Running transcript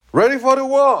Ready for the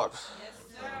word?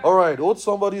 All right, hold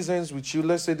somebody's hands with you.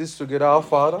 Let's say this together. Our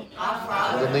Father,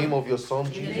 in the name of your Son,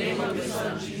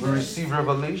 Jesus, we receive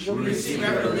revelation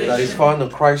that is found in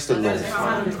Christ alone.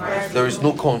 There is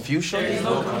no confusion.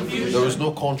 There is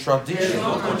no contradiction.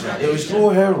 There is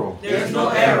no error in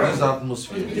this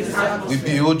atmosphere. We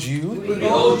behold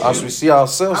you as we see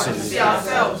ourselves in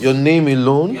it. Your name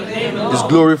alone is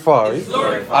glorified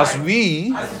as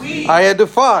we are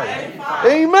edified.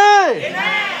 Amen.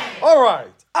 All right.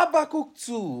 Habakkuk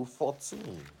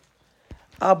 2:14.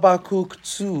 Habakkuk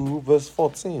 2 verse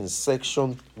 14.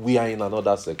 Section. We are in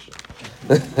another section.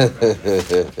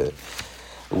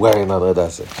 We are in another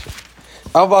section.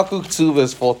 Habakkuk 2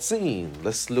 verse 14.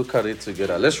 Let's look at it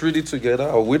together. Let's read it together.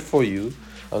 I'll wait for you.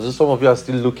 As if some of you are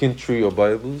still looking through your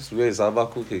Bibles. Where is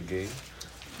Habakkuk again?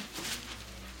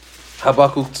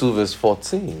 Habakkuk 2 verse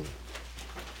 14.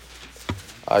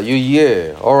 Are you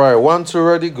here? All right. 1, 2,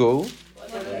 ready, go.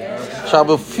 Shall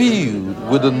be filled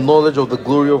with the knowledge of the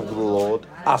glory of the Lord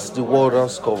as the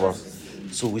waters cover.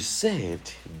 So we said,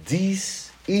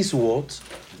 this is what?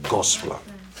 God's plan.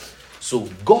 So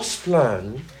God's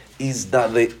plan is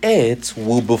that the earth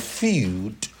will be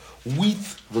filled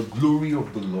with the glory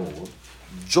of the Lord,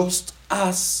 just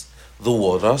as the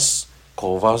waters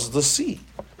covers the sea.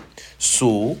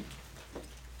 So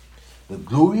the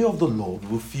glory of the Lord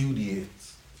will fill the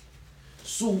earth.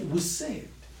 So we said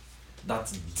that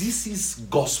this is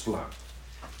God's plan.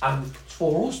 And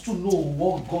for us to know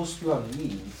what God's plan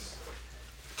means,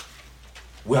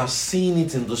 we are seeing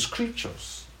it in the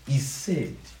scriptures. He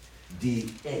said, the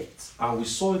earth, and we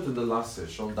saw it in the last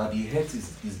session, that the earth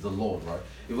is the Lord, right?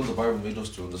 Even the Bible made us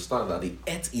to understand that the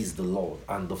earth is the Lord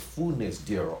and the fullness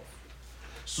thereof.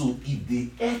 So if the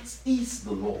earth is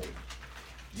the Lord,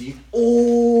 the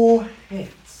whole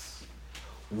earth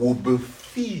will be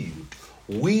filled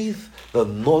with the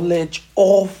knowledge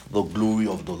of the glory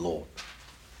of the Lord,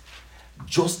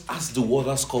 just as the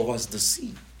waters covers the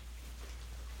sea.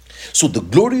 So the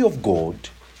glory of God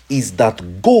is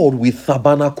that God will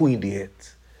tabernacle in the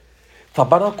earth.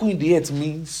 Tabernacle in the earth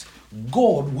means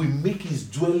God will make his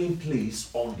dwelling place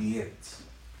on the earth.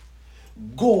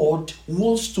 God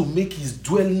wants to make his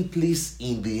dwelling place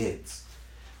in the earth.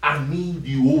 I mean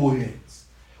the whole earth.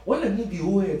 When I mean the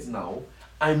whole earth now,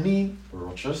 I mean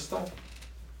Rochester,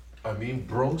 I mean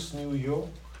Bronx, New York,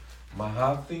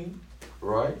 Manhattan,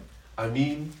 right? I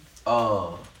mean,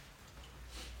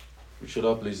 which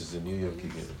other places in New York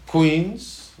again?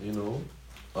 Queens,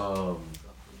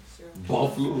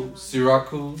 Buffalo,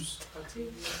 Syracuse,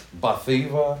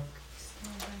 Batavia,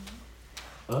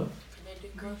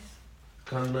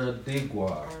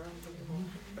 Canandaigua.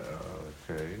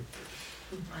 Okay.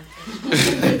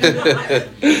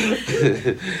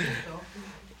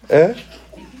 Eh?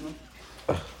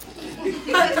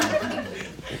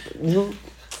 No.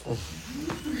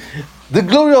 The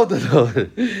glory of the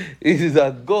Lord is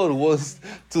that God wants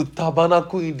to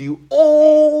tabernacle in the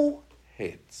whole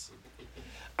earth.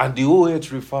 And the whole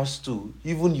earth refers to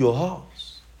even your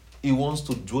house. He wants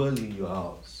to dwell in your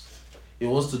house. He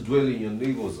wants to dwell in your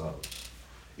neighbor's house.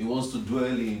 He wants to dwell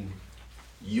in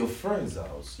your friend's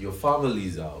house, your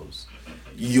family's house,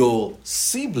 your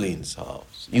siblings'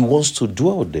 house. He wants to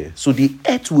dwell there. So the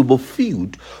earth will be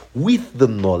filled with the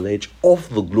knowledge of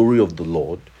the glory of the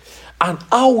Lord. And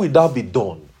how will that be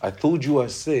done? I told you, I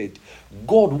said,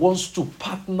 God wants to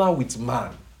partner with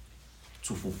man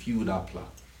to fulfill that plan.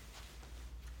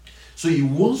 So he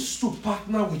wants to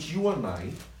partner with you and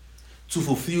I to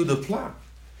fulfill the plan.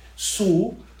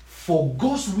 So for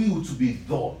God's will to be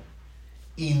done,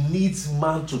 he needs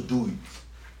man to do it.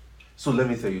 So let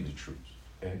me tell you the truth.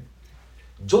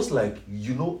 Just like,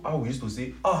 you know how we used to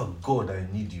say, God, I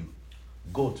need you.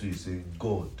 God too is saying,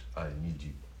 God, I need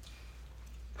you.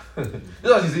 You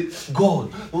know how you say,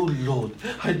 God, oh Lord,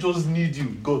 I just need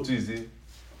you. God too is saying,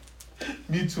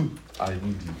 me too, I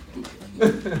need you.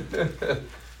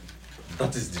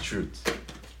 That is the truth.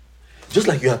 Just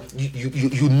like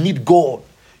you need God.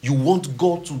 You want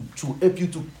God to help you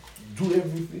to do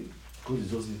everything. God is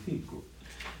just saying, hey God,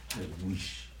 I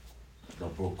wish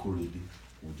that Bro Korede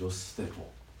would just step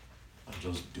up and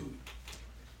just do it.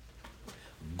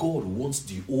 God wants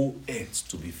the whole earth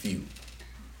to be filled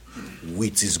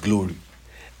with his glory.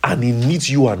 And he needs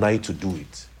you and I to do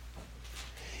it.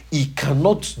 He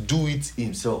cannot do it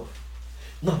himself.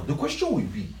 Now, the question will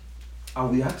be, and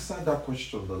we answered that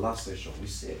question the last session, we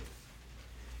said,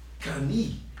 can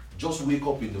he just wake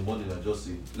up in the morning and just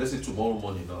say, let's say tomorrow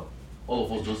morning now, all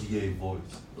of us just hear a voice,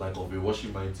 like of a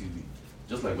washing my TV,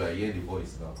 just like we are hearing the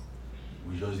voice now.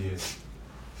 We just hear,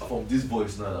 from this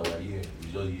voice now that we are hearing,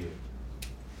 we just hear.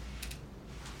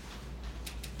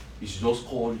 He should just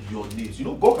call your names. You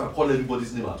know, God can call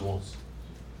everybody's name at once.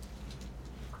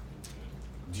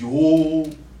 The whole,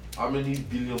 how many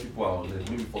billion people are on earth?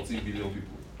 Maybe 14 billion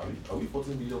people. Are we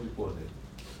 14 billion people on earth?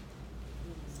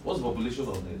 What's the population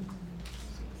on earth?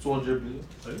 200 billion?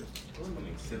 Sorry? 7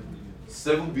 billion.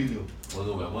 7 billion. Oh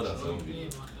no, we are more than 7 billion.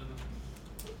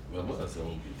 We are more than 7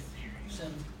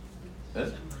 billion.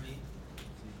 7.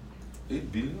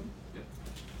 8 billion? Yeah.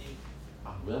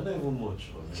 We are not even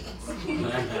much on earth.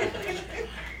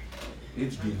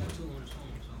 8 billion.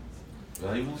 We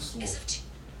are even small.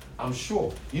 I'm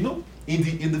sure, you know,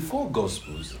 in the 4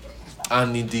 Gospels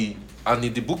and in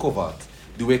the book of Acts,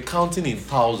 they were counting in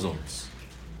thousands,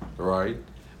 right?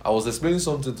 I was explaining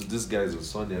something to these guys on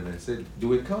Sunday, and I said they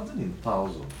were counting in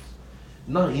thousands.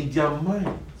 Now, in their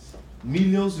minds,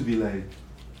 millions will be like,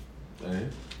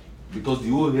 because the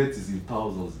whole earth is in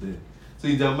thousands there. So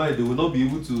in their mind, they will not be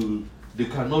able to. They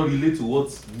cannot relate to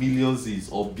what millions is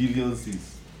or billions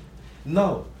is.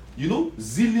 Now, you know,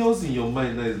 zillions in your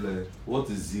mind now is like, what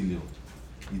is zillion?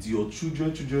 It's your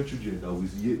children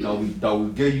that will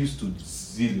get used to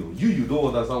zillion. You don't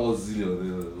understand what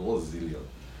zillion. What's zillion?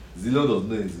 Zillion does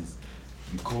not exist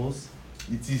because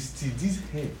it is still this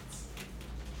earth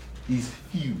is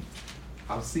filled.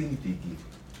 I'm saying it again.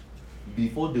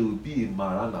 Before there will be a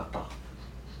Maranatha.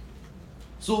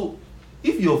 So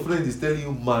if your friend is telling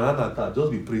you Maranatha,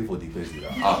 just be praying for the person.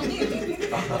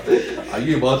 Are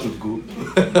you about to go?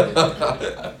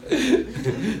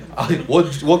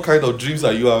 What kind of dreams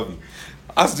are you having?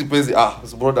 Ask the person,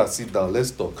 brother, sit down,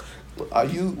 let's talk.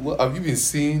 Have you been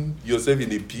seeing yourself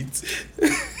in a pit?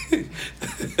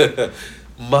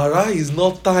 Mara is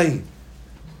not time.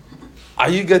 Are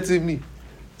you getting me?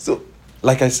 So,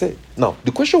 like I said, now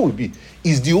the question will be,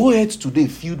 is the whole earth today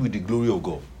filled with the glory of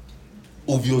God?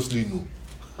 Obviously no.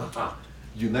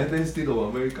 United States of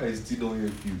America is still not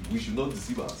yet filled. We should not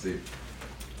deceive ourselves.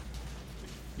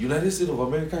 United States of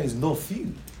America is not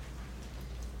filled.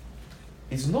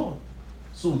 It's not.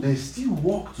 So there's still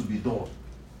work to be done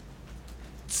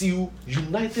till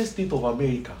United States of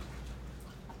America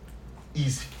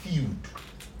is filled.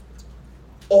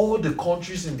 All the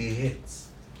countries in the earth,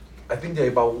 I think there are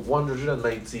about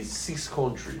 196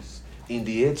 countries in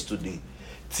the earth today.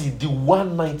 Till the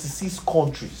 196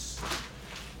 countries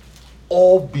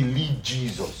all believe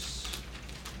Jesus.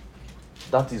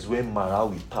 That is when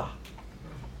Marawita.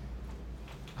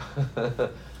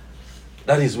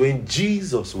 That is when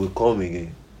Jesus will come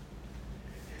again.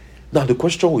 Now the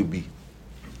question will be,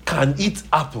 can it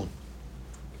happen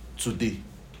today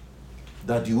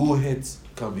that the whole earth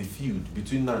can be filled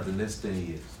between now and the next 10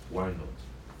 years? Why not?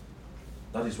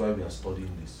 That is why we are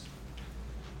studying this.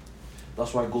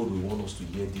 That's why God will want us to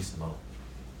hear this now.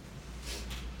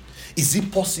 Is it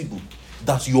possible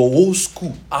that your whole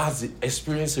school has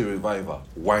experienced a revival?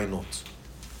 Why not?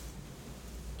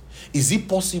 Is it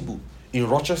possible in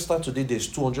Rochester today there's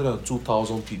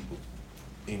 202,000 people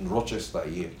in Rochester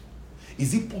here?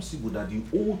 Is it possible that the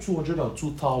whole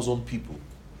 202,000 people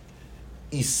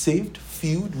is saved,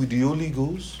 filled with the Holy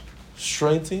Ghost,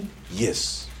 strengthened?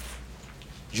 Yes.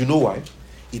 You know why?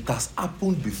 It has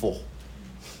happened before.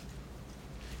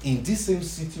 In this same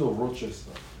city of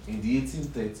Rochester, in the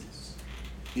 1830s,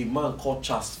 a man called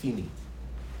Charles Finney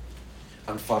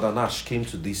and Father Nash came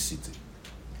to this city.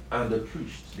 And they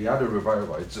preached. They had a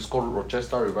revival. It's just called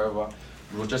Rochester Revival,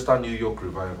 Rochester, New York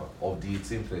Revival of the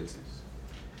 1830s.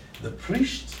 They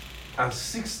preached, and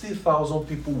 60,000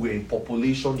 people were in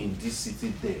population in this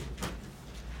city then.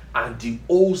 And the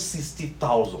whole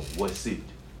 60,000 were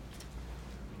saved.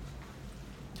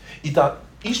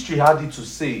 History had it to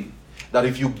say that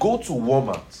if you go to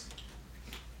Walmart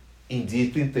in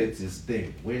the 1830s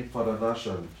then, when Father Nash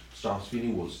and Charles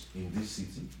Finney was in this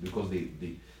city, because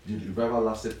the revival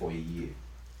lasted for a year,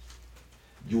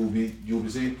 you will be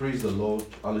saying, praise the Lord,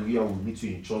 hallelujah, we'll meet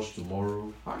you in church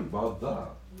tomorrow. How about that?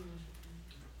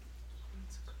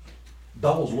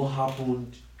 That was what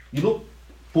happened. You know,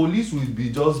 police will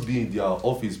just be in their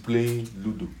office playing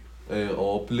Ludo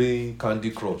or playing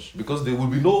Candy Crush, because there will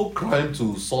be no crime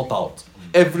to sort out.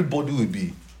 Everybody will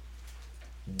be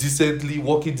decently,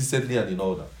 walking decently and in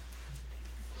order.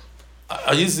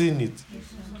 Are you seeing it?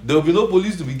 There will be no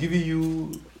police to be giving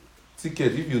you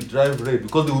ticket if you drive red,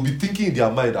 because they will be thinking in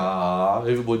their mind,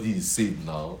 everybody is saved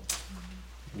now.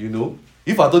 You know?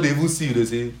 If I thought they even see you, they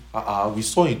say, we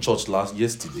saw in church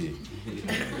yesterday.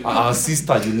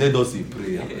 Sister, you led us in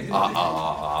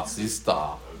prayer. Sister,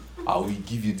 I will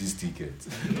give you this ticket.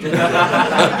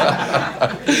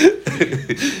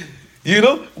 You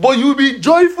know, but you'll be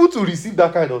joyful to receive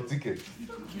that kind of ticket.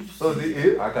 So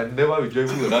I can never be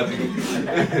joyful with that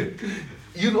ticket.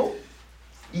 You know,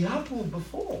 It happened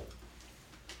before.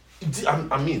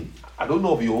 I mean, I don't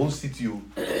know of your own city,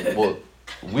 but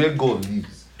where God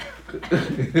lives.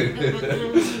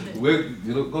 Where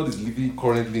God is living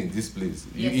currently in this place.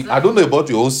 Yes, I don't know about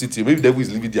your own city. Maybe the devil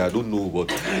is living there. I don't know,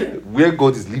 but where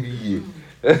God is living here,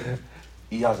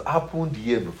 it has happened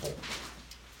here before.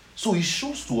 So it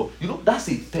shows to us, that's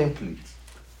a template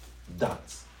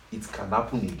that it can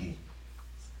happen again.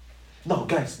 Now,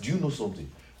 guys, do you know something?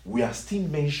 We are still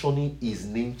mentioning his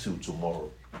name till tomorrow.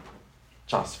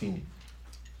 Charles Finney.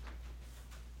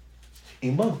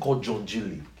 A man called John G.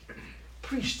 Lake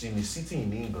preached in a city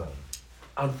in England,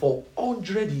 and for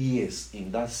 100 years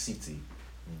in that city,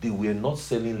 they were not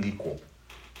selling liquor.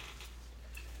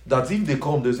 That if they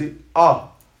come, they say, a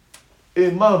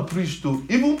man preached to,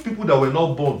 even people that were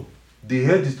not born, they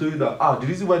heard the story that, the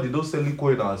reason why they don't sell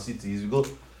liquor in our city is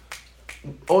because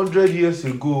 100 years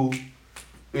ago,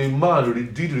 a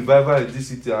man did revival in this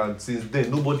city, and since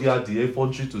then, nobody had the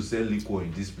infantry to sell liquor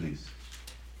in this place.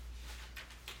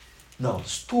 Now,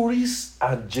 stories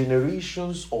and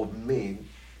generations of men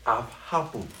have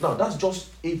happened. Now, that's just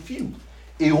a few.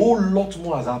 A whole lot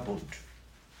more has happened.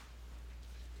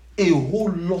 A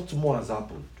whole lot more has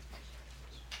happened.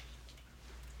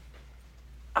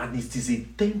 And it is a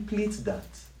template that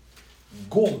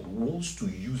God wants to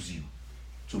use you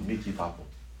to make it happen.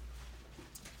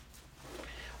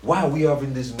 Why are we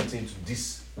having this meeting to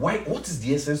this? What is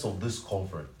the essence of this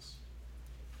conference?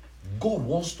 God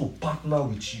wants to partner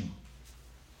with you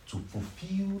to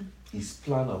fulfill his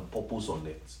plan and purpose on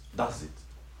earth. That's it.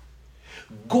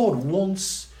 God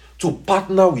wants to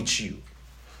partner with you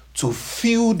to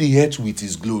fill the earth with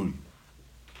his glory.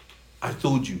 I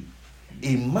told you,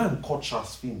 a man called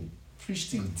Charles Finney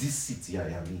preached in this city I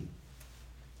am in.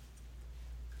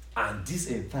 And this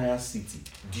entire city,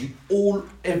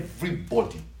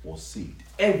 everybody was saved.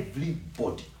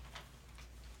 Everybody.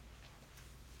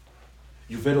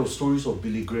 You've heard of stories of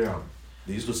Billy Graham.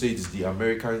 They used to say it is the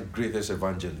American greatest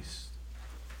evangelist.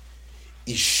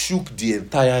 He shook the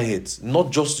entire earth, not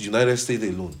just the United States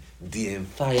alone, the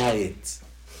entire earth.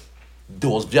 There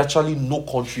was virtually no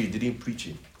country he didn't preach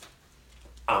in.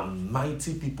 And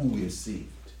mighty people were saved.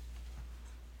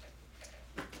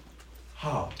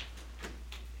 How?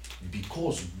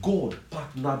 Because God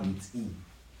partnered with him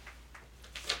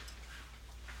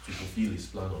to fulfill his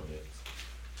plan on earth.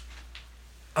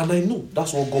 And I know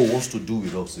that's what God wants to do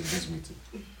with us in this meeting.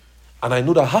 And I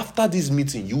know that after this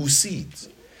meeting, you will see it.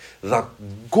 That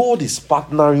God is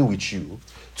partnering with you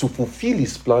to fulfill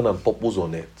his plan and purpose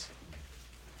on earth.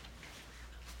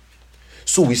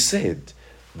 So we said,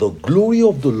 the glory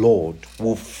of the Lord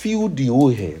will fill the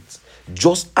whole earth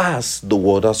just as the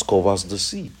waters covers the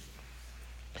sea.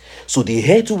 So the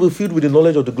earth will be filled with the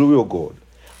knowledge of the glory of God.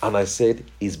 And I said,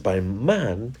 it's by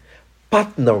man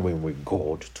partnering with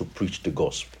God to preach the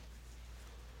gospel.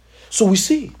 So we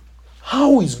see,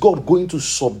 how is God going to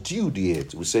subdue the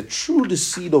earth? We said, through the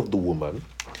seed of the woman,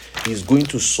 he's going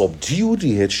to subdue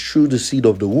the earth through the seed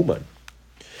of the woman.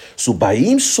 So by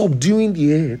him subduing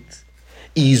the earth,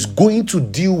 he is going to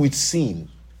deal with sin.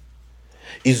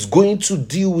 He's going to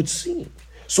deal with sin.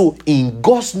 So in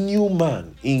God's new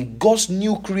man, in God's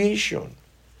new creation,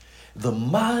 the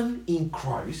man in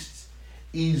Christ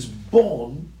is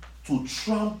born to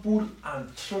trample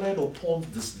and tread upon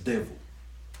this devil.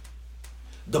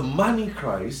 The man in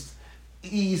Christ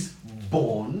is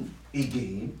born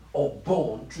again, or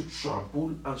born to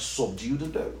trample and subdue the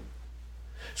devil.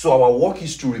 So our work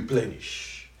is to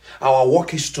replenish. Our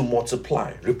work is to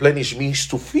multiply. Replenish means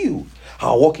to fill.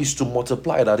 Our work is to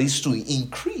multiply, that is to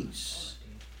increase.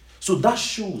 So that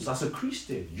shows, as a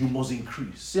Christian, you must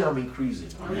increase. Say, I'm increasing.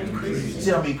 I'm increasing.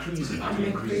 Say, I'm increasing. I'm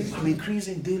increasing. I'm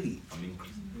increasing daily.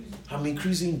 I'm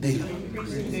increasing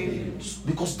daily.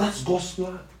 Because that's God's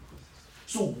plan.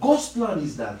 So God's plan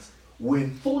is that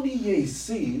when Tony here is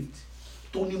saved,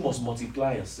 Tony must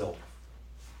multiply herself.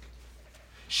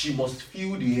 She must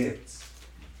fill the earth.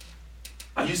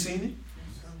 Are you seeing it?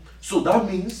 So that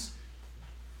means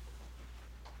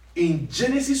in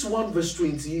Genesis 1 verse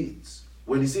 28,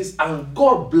 when it says, and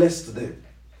God blessed them,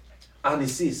 and it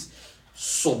says,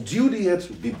 subdue the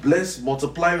earth, be blessed,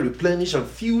 multiply, replenish, and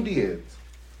fill the earth.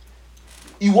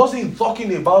 He wasn't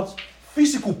talking about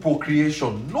physical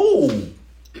procreation. No.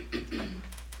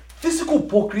 Physical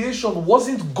procreation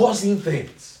wasn't God's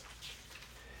intent.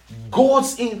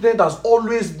 God's intent has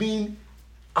always been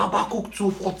Habakkuk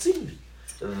 2:14,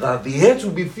 that the earth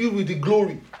will be filled with the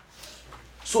glory.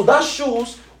 So that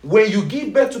shows when you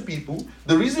give birth to people,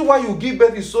 the reason why you give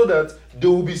birth is so that they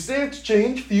will be saved,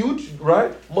 changed, filled,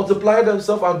 right? Multiply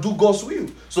themselves and do God's will.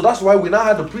 So that's why we now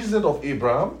had the president of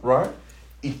Abraham, right?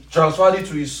 He transferred it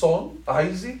to his son,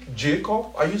 Isaac,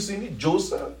 Jacob. Are you seeing it?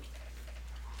 Joseph.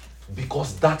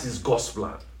 Because that is God's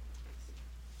plan.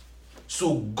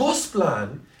 So God's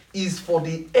plan is for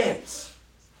the earth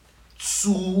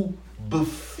to be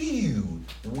filled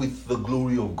with the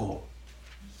glory of God.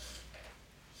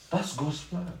 That's God's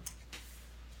plan.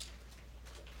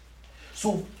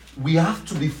 So we have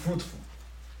to be fruitful.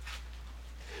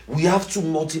 We have to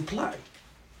multiply.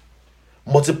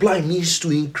 Multiply means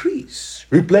to increase.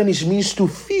 Replenish means to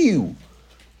fill.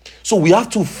 So we have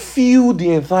to fill the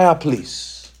entire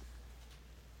place.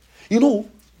 You know,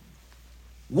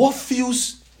 what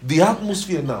fills the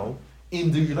atmosphere now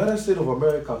in the United States of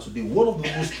America today, one of the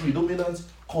most predominant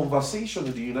conversation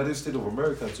in the United States of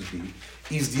America today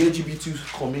is the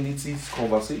LGBT community's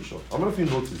conversation. I don't know if you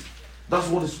noticed. That's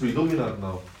what is predominant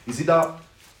now. Is either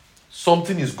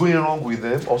something is going wrong with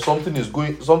them or something is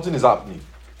happening.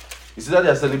 It's either they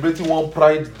are celebrating one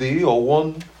Pride Day or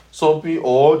one something,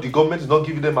 or the government is not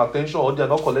giving them attention, or they are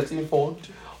not collecting funds,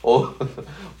 or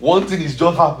one thing is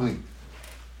just happening.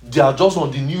 They are just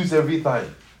on the news every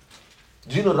time.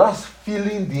 Do you know that's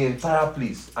filling the entire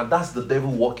place, and that's the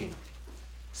devil working?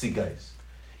 See, guys,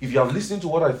 if you have listened to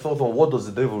what I thought on what does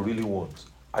the devil really want,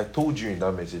 I told you in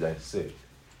that message, I said,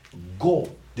 God,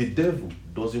 the devil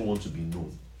doesn't want to be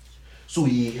known. So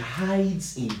he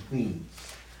hides in things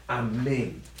and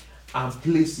men and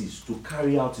places to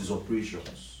carry out his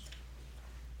operations.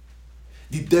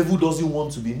 The devil doesn't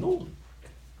want to be known.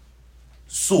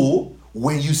 So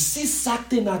when you see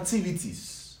certain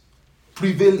activities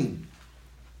prevailing,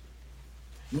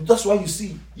 that's why you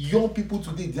see young people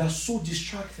today, they are so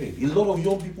distracted. A lot of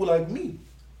young people like me.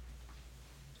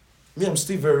 I'm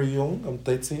still very young. I'm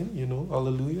 13,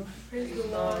 hallelujah. Praise the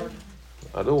Lord.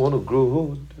 I don't want to grow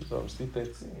old, so I'm still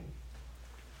 13.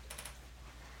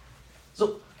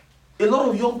 So, a lot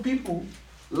of young people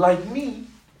like me,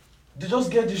 they just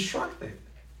get distracted.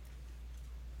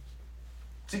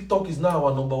 TikTok is now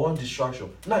our number one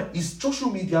distraction. Now, is social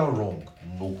media wrong?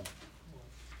 No.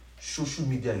 Social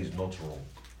media is not wrong.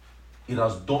 It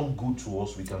has done good to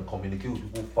us. We can communicate with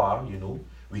people far,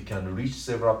 We can reach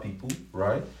several people,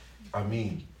 right?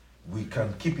 We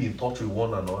can keep in touch with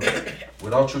one another.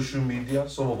 Without social media,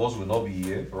 some of us will not be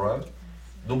here, right?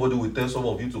 Nobody will tell some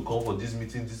of you to come for this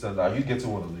meeting, this and that. Are you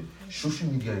getting what I mean? Social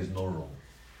media is not wrong.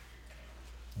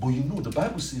 But the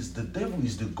Bible says the devil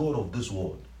is the God of this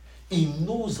world. He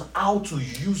knows how to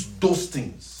use those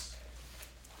things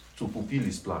to fulfill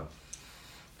his plan,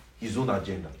 his own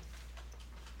agenda.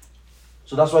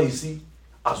 So that's why you see,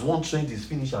 as one trend is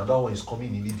finished and that one is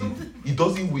coming immediately, he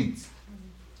doesn't wait.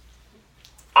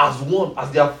 As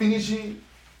they are finishing,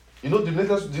 the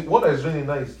one that is really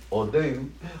nice,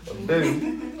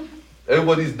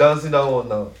 everybody's dancing that one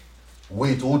now.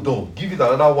 Wait, hold on, give it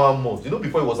another 1 month.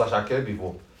 Before it was Ashake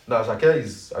before. Now Ashake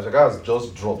has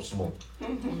just dropped small.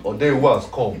 Or day has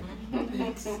come.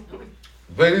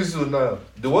 Very soon now.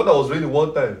 The one that was really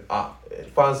one time,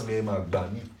 fans me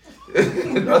Magbani.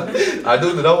 I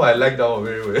don't know, that one I like that one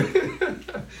very well.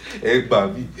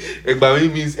 Egbami.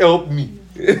 Egbami means help me.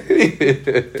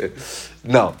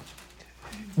 Now,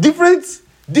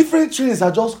 different trends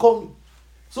are just coming.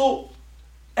 So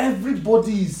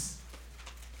everybody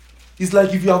it's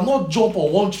like if you have not jumped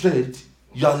on one trend,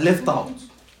 you are left out. I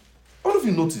don't know if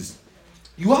you notice.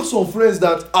 You have some friends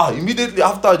that immediately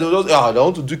after they just I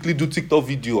want to quickly do TikTok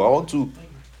video.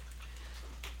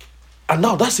 And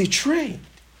now that's a trend.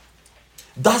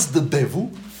 That's the devil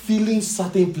filling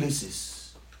certain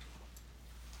places.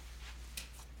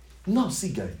 Now see,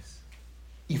 guys,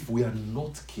 if we are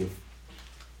not careful,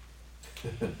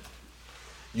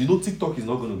 TikTok is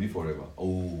not going to be forever.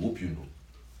 Oh, hope you know.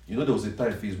 There was a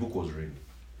time Facebook was reigning.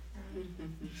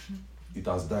 It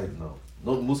has died now.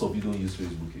 Most of you don't use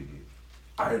Facebook again.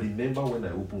 I remember when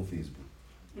I opened Facebook.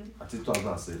 I think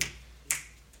 2007.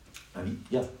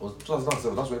 It was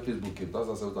 2007. That's when Facebook came.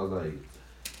 2007, 2008.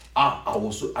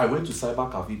 I went to cyber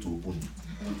cafe to open it.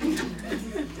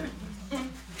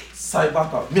 Cyber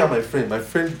cafe. Me and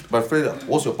my friend,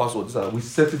 what's your password? We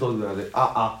set it on there.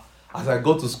 As I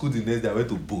got to school the next day, I went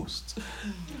to boast.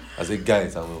 I said,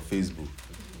 guys, I'm on Facebook.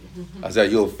 I said,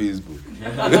 you're on Facebook.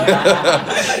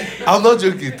 I'm not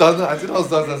joking. I said,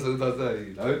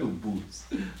 I went to boast.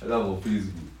 And I'm on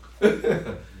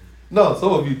Facebook. Now,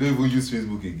 some of you don't even use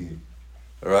Facebook again.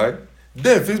 Alright?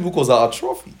 Then Facebook was our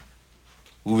trophy.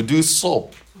 We would do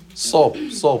SUP. We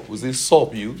say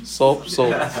SUP, you. SUP.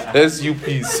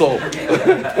 S-U-P, SUP.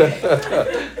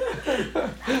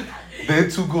 Then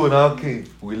 2Go now came.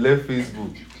 We left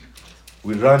Facebook.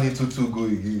 We ran into 2Go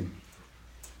again.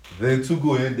 Then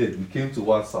 2go ended. We came to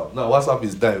WhatsApp. Now WhatsApp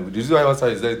is dying. The reason why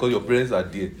WhatsApp is dying is because your parents are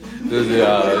there.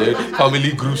 There's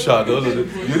family group chat. The only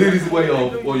reason why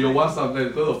your WhatsApp is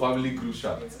because of family group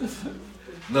chat.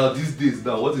 Now these days,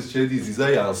 what is trending is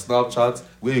that you have Snapchat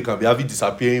where you can be having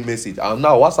disappearing message. And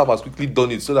now WhatsApp has quickly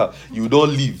done it so that you don't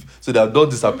leave. So they have done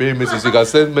disappearing message. You can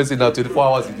send message now 24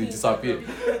 hours if they disappear.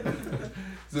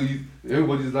 So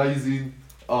everybody's now using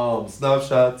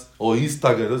Snapchat or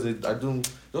Instagram.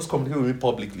 Just communicate with me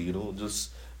publicly,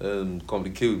 just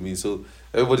communicate with me. So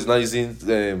everybody's now using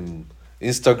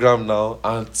Instagram now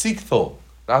and TikTok.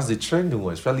 That's the trending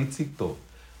one, especially TikTok.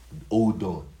 Hold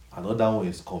on, another one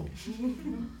is coming.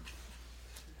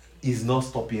 It's not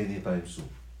stopping anytime soon.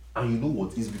 And you know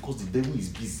what? It's because the devil is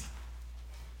busy.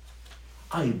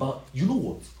 But you know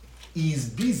what? He is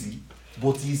busy,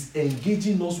 but he's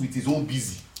engaging us with his own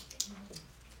busy.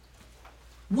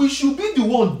 We should be the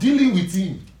one dealing with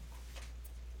him.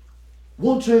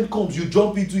 One trend comes, you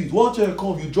jump into it. One trend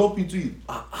comes, you jump into it.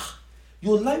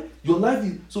 Your life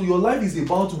is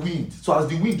about wind. So as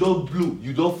the wind just blow,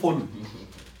 you don't follow.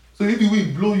 So if the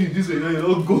wind blow you this way, you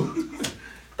don't go.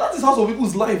 That is how some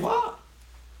people's life are.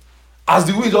 As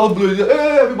the wind just blow,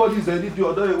 hey, everybody's ready.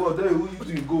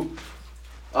 You go.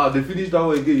 They finish that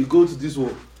one again. You go to this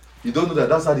one. You don't know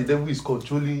that's how the devil is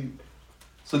controlling you.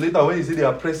 So later when you say they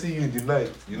are pressing you in the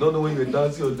night, you don't know when you're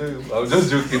dancing or doing. I'm just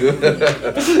joking.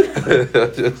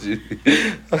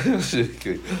 I'm just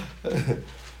joking.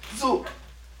 So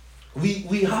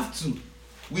we have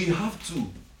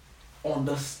to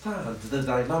understand the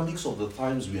dynamics of the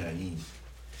times we are in.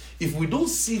 If we don't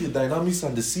see the dynamics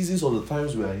and the seasons of the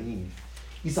times we are in,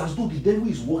 it's as though the devil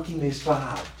is working extra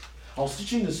hard. I was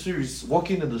teaching the series,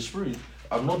 Walking in the Spirit.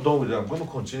 I'm not done with it. I'm going to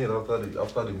continue it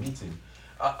after the meeting.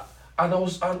 And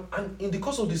in the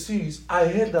course of the series, I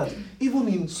heard that even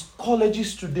in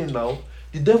colleges today now,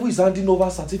 the devil is handing over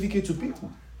certificates to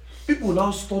people. People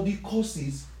now study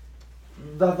courses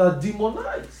that are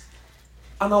demonized.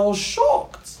 And I was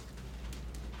shocked.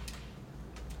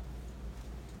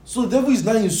 So the devil is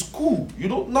now in school.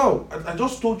 Now, I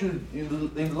just told you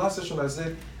in the last session, I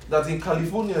said that in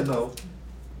California now,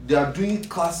 they are doing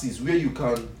classes where you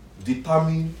can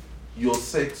determine your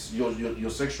sex,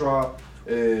 your sexual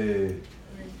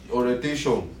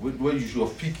orientation, where you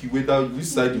should pick which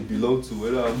side you belong to,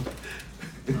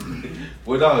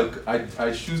 whether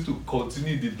I choose to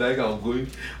continue the line I'm going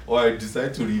or I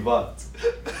decide to revert,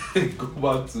 go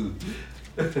back to,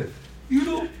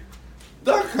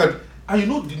 that can,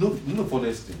 and the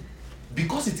funniest thing,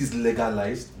 because it is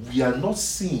legalized, we are not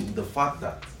seeing the fact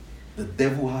that the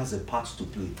devil has a part to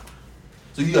play.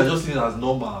 So you are just seeing it as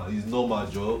normal. It's normal,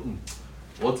 Joe.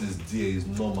 What is there is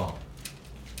normal.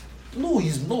 No,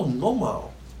 it's not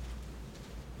normal.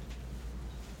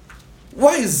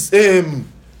 Why is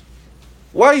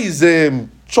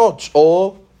church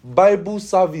or Bible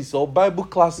service or Bible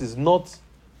classes not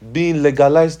being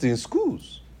legalized in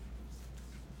schools?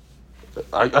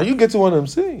 Are you getting what I'm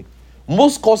saying?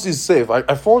 Most courses safe.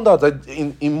 I found out that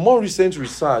in more recent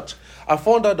research, I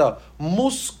found out that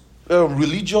most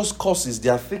religious courses, they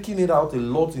are taking it out a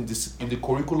lot in the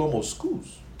curriculum of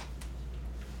schools.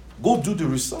 Go do the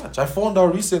research. I found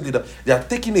out recently that they are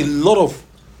taking a lot of.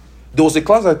 There was a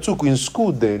class I took in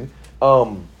school then.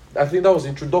 I think that was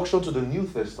Introduction to the New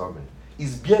Testament.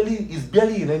 It's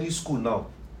barely in any school now.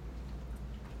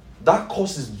 That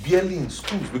course is barely in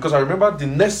schools because I remember the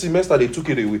next semester they took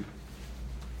it away.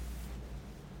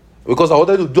 Because I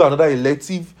wanted to do another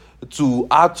elective to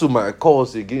add to my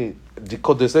course again.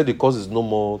 They said the course is no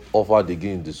more offered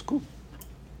again in the school.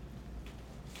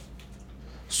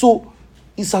 So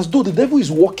it's as though the devil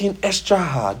is working extra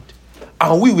hard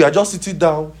and we are just sitting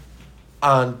down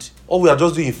and all we are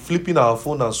just doing is flipping our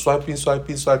phone and swiping. We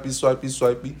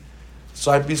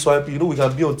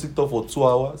can be on TikTok for 2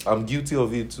 hours. I'm guilty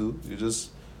of it too. You just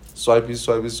swiping. Me.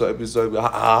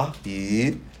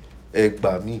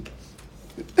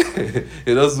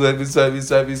 You know,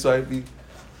 swiping.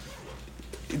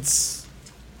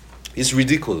 It's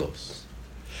ridiculous.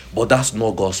 But that's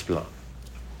not God's plan.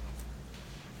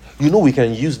 We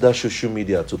can use that social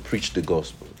media to preach the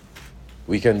gospel.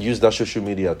 We can use that social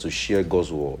media to share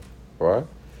God's word. Right?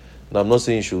 Now, I'm not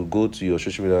saying you should go to your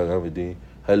social media and every day,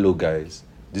 hello guys,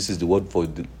 this is the word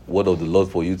of the Lord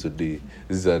for you today.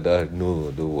 This and that.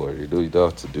 No, don't worry. You don't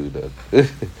have to do that.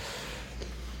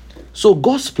 So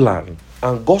God's plan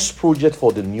and God's project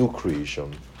for the new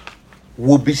creation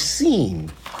will be seen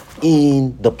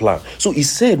in the plan. So he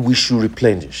said we should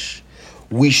replenish.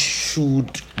 We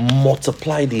should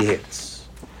multiply the earth.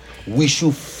 We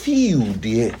should fill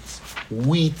the earth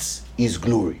with his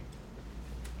glory.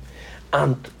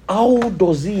 And how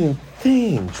does he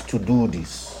intend to do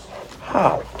this?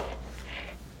 How?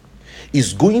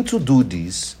 He's going to do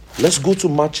this. Let's go to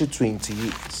Matthew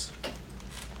 28.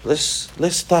 Let's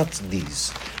start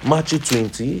this. Matthew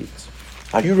 28.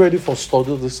 Are you ready for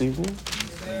study this evening?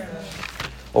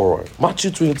 All right.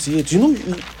 Matthew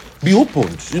 28. Be open.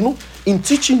 In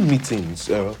teaching meetings,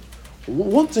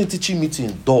 one thing teaching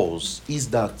meeting does is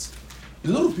that a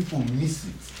lot of people miss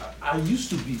it. I used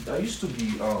to be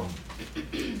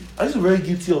very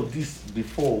guilty of this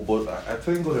before, but I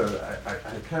thank God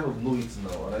I kind of know it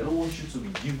now, and I don't want you to be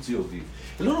guilty of it.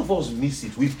 A lot of us miss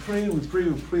it. We pray a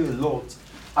lot,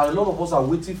 and a lot of us are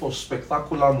waiting for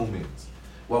spectacular moments.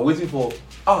 We're waiting for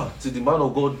till the man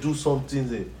of God do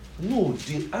something. No,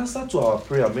 the answer to our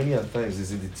prayer many a times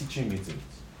is in the teaching meetings.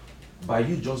 By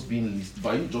you just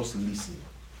listening.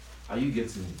 Are you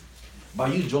getting it? By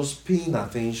you just paying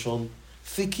attention,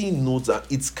 taking notes,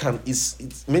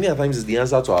 it's many a times is the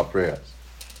answer to our prayers.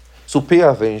 So pay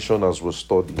attention as we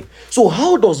study. So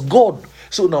how does God?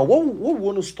 So now what we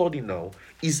want to study now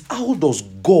is how does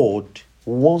God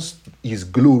wants his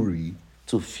glory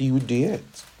to fill the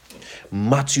earth?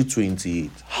 Matthew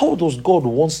 28. How does God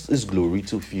wants his glory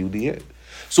to fill the earth?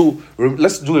 So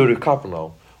let's do a recap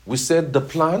now. We said the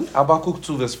plan, Habakkuk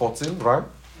 2 verse 14, right?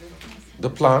 The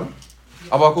plan,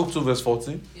 Habakkuk 2 verse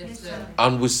 14. Yes, sir.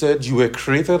 And we said you were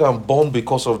created and born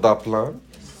because of that plan,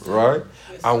 right?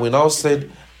 And we now said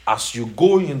as you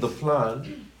go in the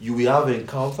plan, you will have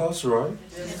encounters, right?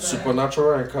 Yes,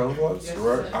 Supernatural encounters, yes,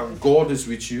 right? sir. And God is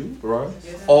with you, right?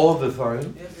 Yes, All the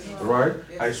time, yes, right?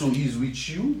 yes, And so he's with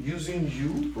you, using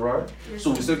you, right? yes,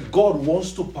 So we said God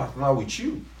wants to partner with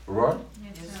you, right?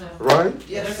 yes, sir. Right?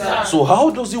 Yes, sir. So how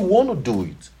does he want to do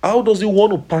it? How does he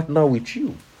want to partner with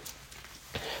you?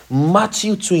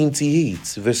 Matthew 28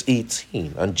 verse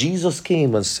 18. And Jesus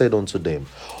came and said unto them,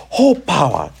 all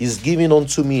power is given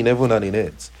unto me in heaven and in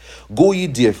earth. Go ye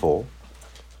therefore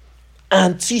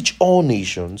and teach all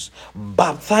nations,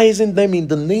 baptizing them in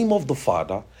the name of the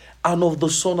Father and of the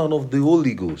Son and of the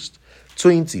Holy Ghost.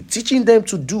 20. Teaching them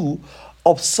to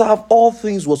observe all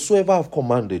things whatsoever I have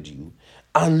commanded you.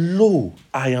 And lo,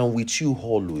 I am with you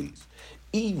always,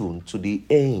 even to the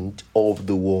end of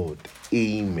the world.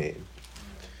 Amen.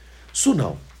 So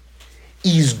now,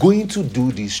 he's going to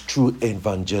do this through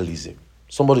evangelism.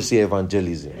 Somebody say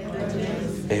evangelism.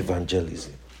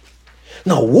 Evangelism.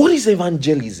 Now, what is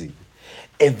evangelism?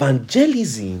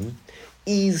 Evangelism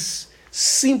is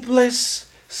simplest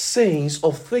sense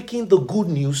of taking the good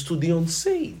news to the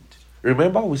unsaved.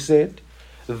 Remember we said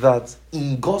that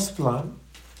in God's plan,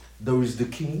 there is the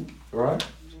king, right?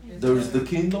 There is the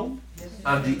kingdom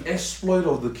and the exploit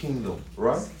of the kingdom,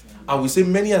 right? And we say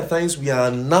many a times we are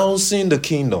announcing the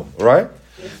kingdom, right?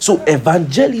 So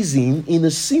evangelism, in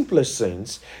a simpler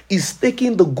sense, is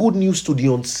taking the good news to the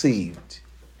unsaved.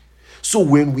 So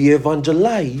when we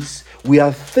evangelize, we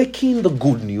are taking the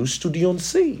good news to the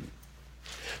unsaved.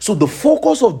 So the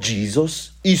focus of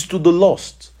Jesus is to the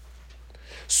lost.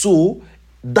 So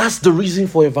that's the reason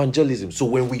for evangelism. So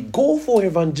when we go for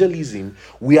evangelism,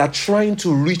 we are trying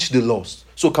to reach the lost.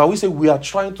 So can we say we are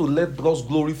trying to let God's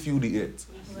glory fill the earth?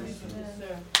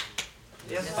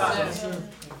 Yes, sir.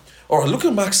 All right, look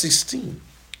at Mark 16,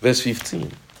 verse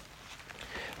 15.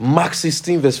 Mark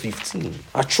 16, verse 15.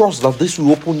 I trust that this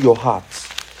will open your hearts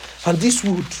and this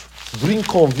would bring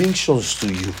convictions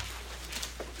to you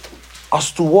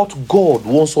as to what God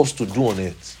wants us to do on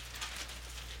earth.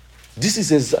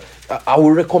 I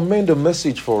will recommend a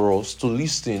message for us to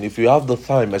listen if you have the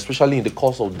time, especially in the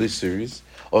course of this series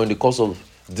or in the course of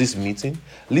this meeting.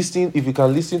 Listen, if you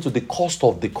can listen to the cost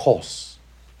of the course.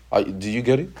 Do you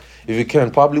get it? If you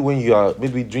can, probably when you are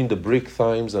maybe during the break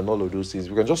times and all of those things,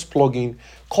 we can just plug in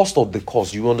cost of the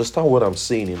course. You understand what I'm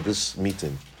saying in this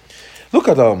meeting. Look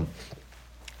at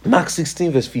Mark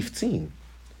 16 verse 15.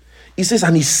 It says,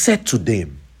 and he said to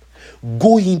them,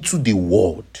 go into the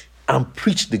world and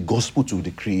preach the gospel to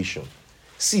the creation.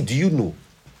 See, do you know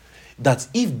that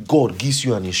if God gives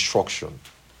you an instruction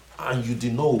and you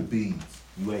did not obey it,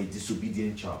 you are a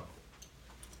disobedient child?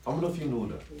 How many of you know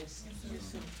that? Yes.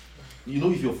 You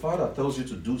know, if your father tells you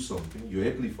to do something, your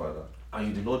earthly father, and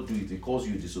you do not do it, he calls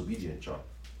you a disobedient child.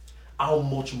 How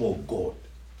much more God?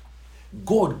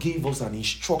 God gave us an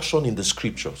instruction in the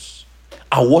scriptures.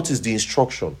 And what is the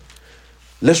instruction?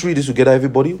 Let's read this together,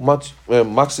 everybody.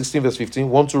 Mark 16, verse 15.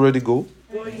 1, 2, ready, go.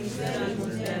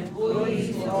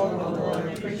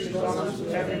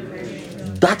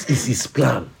 That is his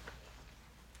plan.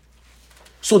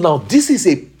 So now, this is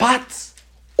a part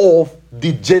of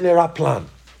the general plan.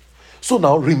 So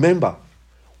now remember,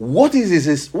 what is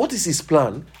his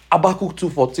plan? Habakkuk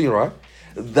 2:14, right?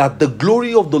 that the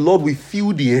glory of the Lord will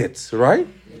fill the earth, right?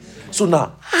 So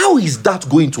now, how is that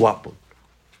going to happen?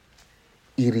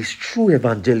 It is through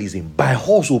evangelism, by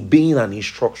us obeying an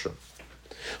instruction.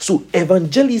 So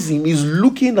evangelism is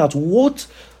looking at the world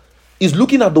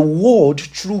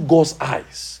through God's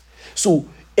eyes. So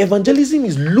evangelism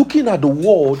is looking at the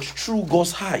world through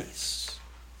God's eyes.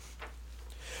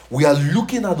 We are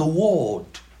looking at the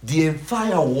world, the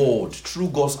entire world, through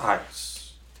God's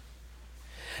eyes.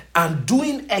 And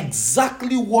doing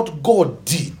exactly what God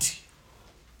did.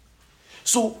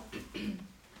 So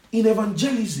in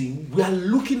evangelism, we are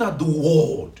looking at the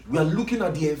world. We are looking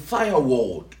at the entire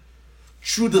world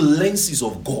through the lenses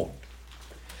of God.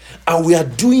 And we are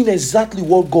doing exactly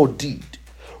what God did.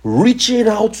 Reaching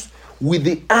out with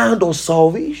the hand of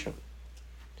salvation.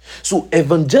 So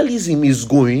evangelism is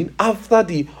going after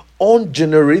the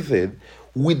ungenerated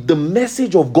with the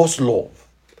message of God's love.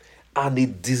 And a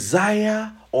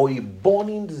desire or a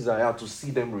burning desire to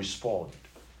see them respond.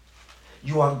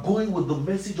 You are going with the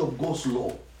message of God's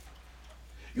love.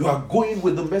 You are going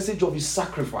with the message of his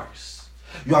sacrifice.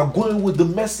 You are going with the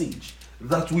message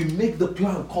that will make the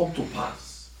plan come to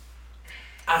pass.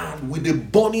 And with a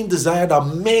burning desire that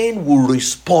men will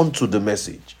respond to the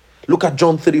message. Look at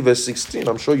John 3 verse 16.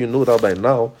 I'm sure you know that by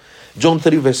now. John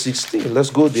 3 verse 16. Let's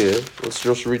go there. Let's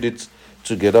just read it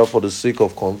together for the sake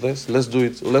of context. Let's do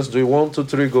it. 1, 2,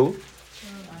 3, go.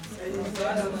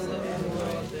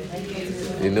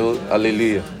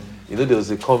 Hallelujah. There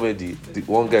was a comedy.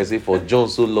 One guy said, for John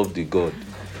so loved the God.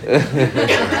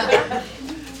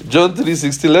 John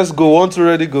 3:16. Let's go. 1, 2,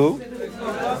 ready, go. For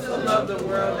God so loved the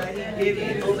world that he gave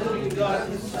his only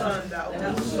begotten Son, that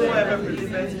whosoever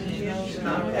believeth in him should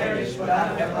not perish but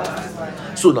have everlasting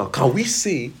life. So now, can we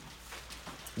say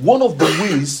one of the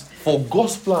ways for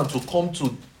God's plan to come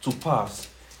to pass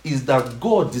is that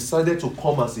God decided to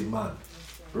come as a man,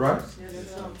 right?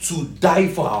 To die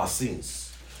for our sins.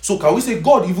 So can we say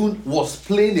God even was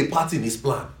playing a part in his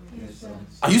plan? Yes,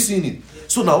 are you seeing it?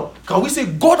 So now, can we say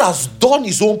God has done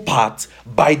his own part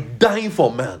by dying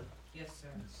for man? Yes, sir.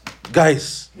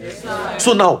 Guys. Yes, sir.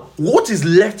 So now, what is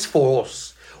left for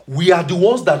us? We are the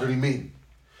ones that remain.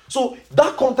 So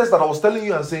that context that I was telling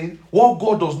you and saying, what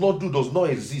God does not do does not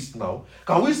exist now.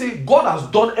 Can we say God has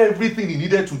done everything he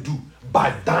needed to do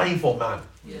by dying for man?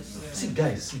 Yes, sir. See,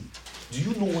 guys, do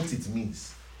you know what it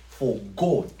means for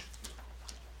God,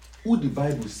 who the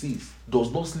Bible says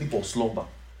does not sleep or slumber,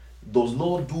 does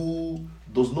not do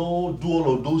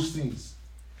all of those things,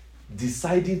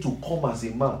 deciding to come as a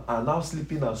man and now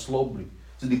sleeping and slumbering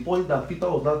to the point that Peter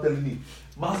was now telling him,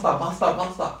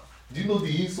 Master, do you know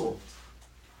the insult?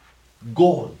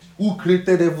 God, who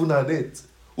created heaven and earth,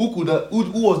 who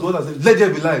was the one that said, let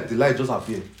there be light, the light just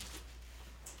appeared,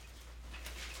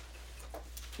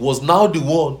 was now the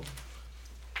one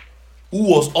who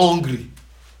was hungry.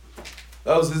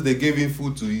 That was since they gave him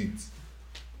food to eat.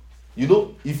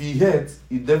 If he ate,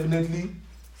 he definitely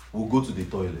will go to the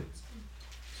toilet.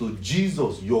 So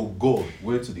Jesus, your God,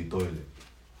 went to the toilet.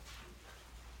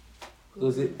 So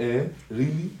say,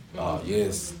 really?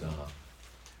 Yes.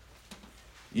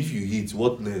 If you eat,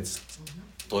 what next?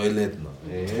 Toilet now.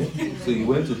 So he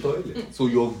went to toilet. So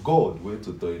your God went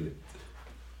to toilet.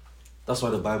 That's why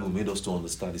the Bible made us to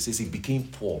understand. It says he became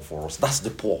poor for us. That's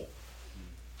the poor.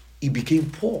 He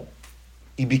became poor.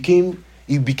 He became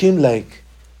like,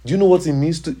 do you know what it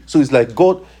means to? So it's like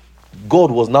God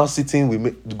was now sitting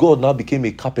with God now became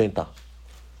a carpenter.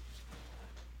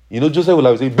 Joseph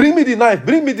will say, bring me the knife,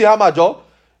 bring me the hammer, Joe.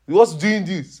 He was doing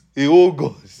this. Oh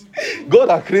God. God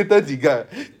had created the guy.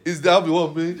 Is the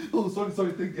one saying, oh,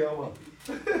 sorry, take the hammer.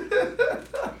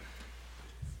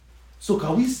 So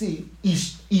can we say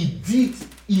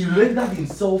he rendered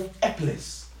himself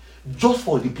helpless just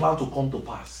for the plan to come to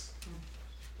pass?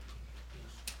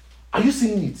 Are you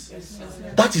seeing it? Yes,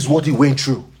 that is what he went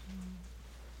through.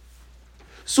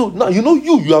 So now you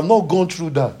have not gone through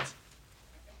that.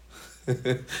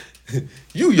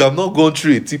 you have not gone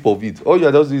through a tip of it. All you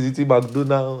are just eating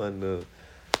McDonald's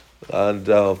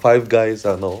and Five Guys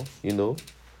and all,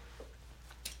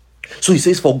 So he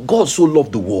says, for God so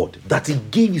loved the world that he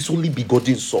gave his only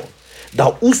begotten Son,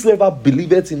 that whosoever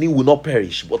believeth in him will not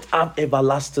perish, but have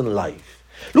everlasting life.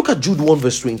 Look at Jude 1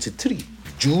 verse 23.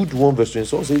 Jude 1 verse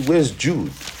 27 says, where's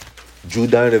Jude?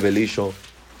 Jude and Revelation.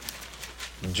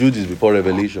 Jude is before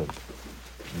Revelation.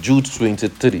 Jude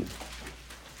 23.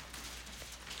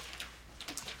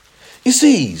 He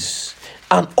says,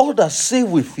 and others say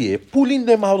with fear, pulling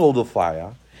them out of the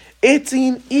fire,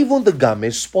 hating even the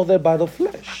garments spotted by the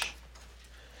flesh.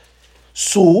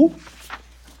 So,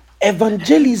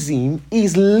 evangelism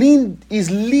is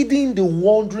leading the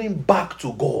wandering back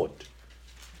to God.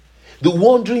 The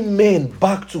wandering men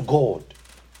back to God.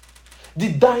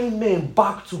 The dying men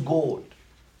back to God.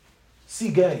 See,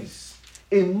 guys,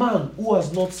 a man who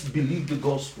has not believed the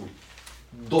gospel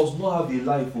does not have a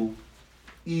life. Oh.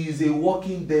 He is a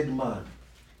walking dead man.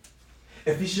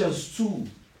 Ephesians 2,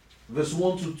 verse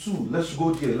 1 to 2. Let's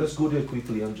go there. Let's go there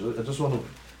quickly. I just want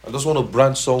to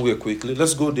branch somewhere quickly.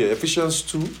 Let's go there. Ephesians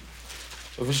 2.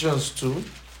 Ephesians 2.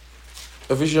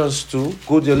 Ephesians 2.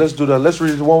 Go there. Let's do that. Let's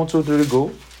read it. 1, 2, 3,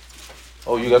 go.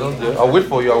 Oh, you got on there. I'll wait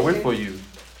for you. I'll wait for you.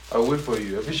 I'll wait for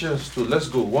you. Ephesians 2. Let's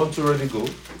go. 1, 2, ready, go.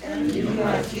 And you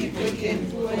might keep thinking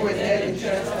who were dead in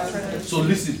trespasses. So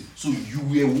listen. So you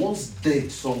were once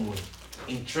dead somewhere.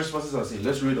 In trespasses and sin.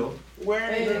 Let's read on.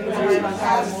 Where in the time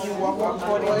past you walk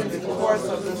according to the course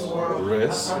of this world,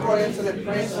 Rest. according to the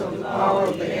prince of the power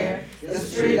of the air, the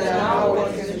spirit that now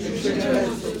works in tribulation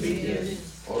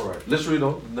disobedience. All right. Let's read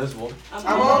on. Next one.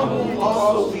 Among whom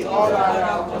also we all had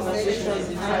our conversations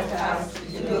in time past,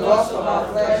 in the lust of our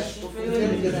flesh,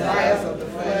 fulfilling the desires of the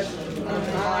flesh and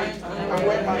the mind, and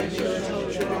went by nature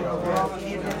the children of wrath,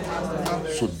 even as the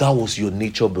others. So that was your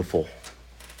nature before.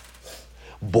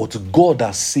 But God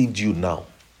has saved you now.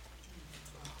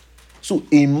 So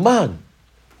a man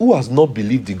who has not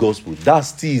believed the gospel, that's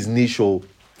still his nature.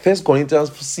 1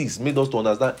 Corinthians 6 made us to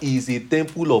understand he is a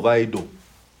temple of idol.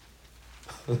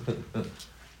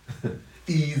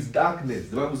 He is darkness.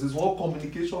 The Bible says what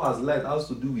communication has light has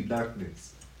to do with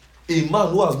darkness. A man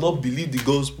who has not believed the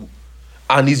gospel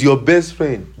and is your best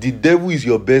friend. The devil is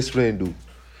your best friend, though.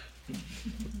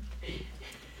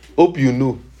 Hope you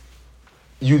know.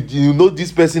 You know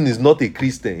this person is not a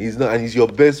Christian. He's not, and he's your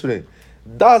best friend.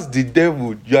 That's the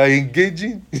devil. You are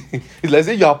engaging. It's like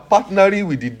saying you are partnering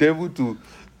with the devil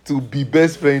to be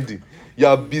best friending. You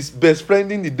are best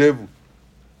friending the devil.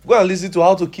 Go and listen to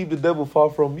how to keep the devil far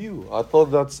from you. I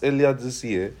thought that's earlier this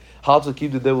year. How to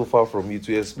keep the devil far from you.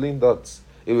 To explain that,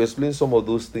 it will explain some of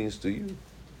those things to you.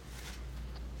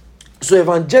 So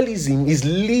evangelism is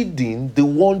leading the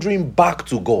wandering back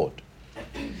to God.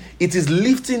 It is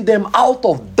lifting them out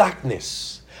of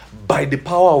darkness by the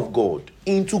power of God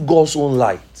into God's own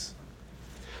light.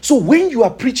 So when you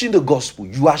are preaching the gospel,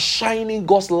 you are shining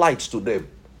God's light to them.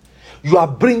 You are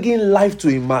bringing life to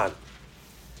a man.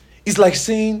 It's like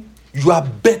saying you are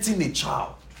birthing a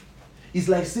child. It's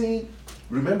like saying,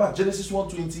 remember Genesis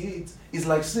 1:28. It's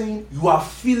like saying you are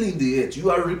filling the earth. You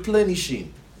are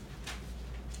replenishing.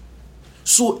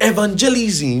 So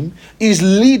evangelism is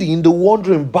leading the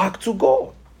wandering back to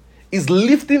God. Is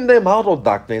lifting them out of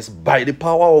darkness by the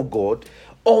power of God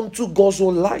onto God's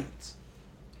own light.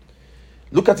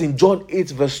 Look at in John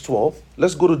 8 verse 12.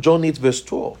 Let's go to John 8 verse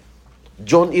 12.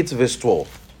 John 8 verse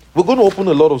 12. We're going to open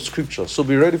a lot of scripture, so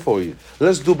be ready for it.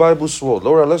 Let's do Bible sword.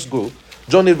 Laura, let's go.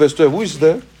 John 8 verse 12. Who is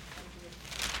there?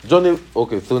 John 8.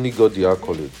 Okay, Tony got the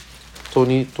accolade.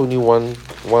 Tony 1,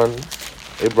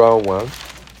 Abraham 1.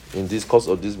 In this course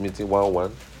of this meeting,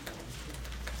 1.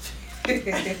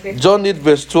 John 8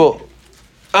 verse 12.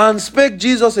 And spake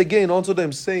Jesus again unto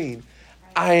them, saying,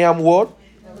 I am what?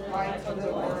 The light of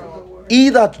the world. He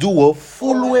that doeth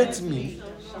followeth me,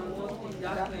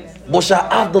 but shall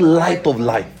have the light of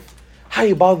life. How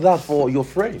about that for your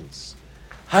friends?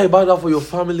 How about that for your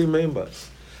family members?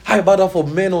 How about that for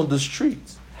men on the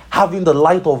street? Having the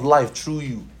light of life through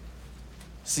you.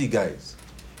 See, guys,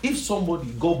 if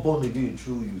somebody got born again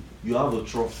through you, you have a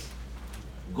trophy.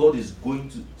 God is going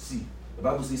to see. The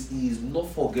Bible says he is not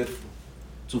forgetful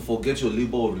to forget your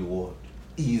labor of reward.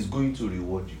 He is going to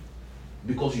reward you.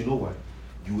 Because you know why?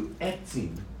 You act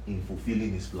in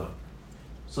fulfilling his plan.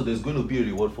 So there's going to be a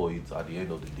reward for it at the end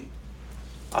of the day.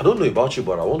 I don't know about you,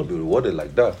 but I want to be rewarded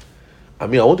like that. I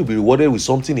mean, I want to be rewarded with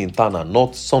something internal,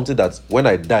 not something that when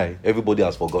I die, everybody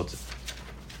has forgotten.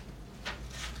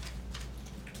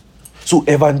 So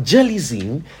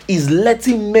evangelism is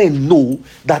letting men know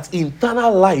that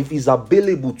eternal life is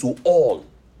available to all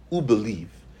who believe.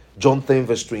 John 10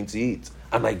 verse 28.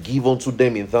 And I give unto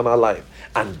them eternal life,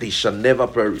 and they shall never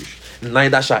perish.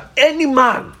 Neither shall any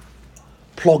man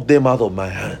pluck them out of my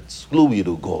hands. Glory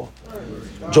to God.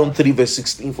 John 3 verse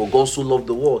 16. For God so loved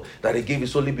the world that he gave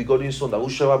his only begotten son, that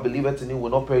whosoever believeth in him will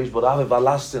not perish but have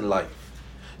everlasting life.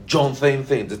 John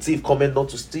 10:10. The thief cometh not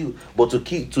to steal, but to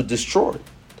kill, to destroy.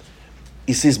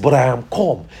 He says, but I am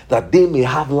come that they may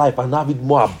have life and have it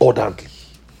more abundantly.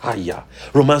 Higher.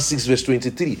 Romans 6 verse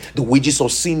 23. The wages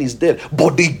of sin is death,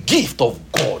 but the gift of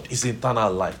God is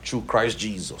eternal life through Christ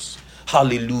Jesus.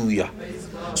 Hallelujah.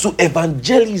 So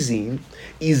evangelism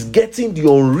is getting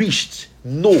the unreached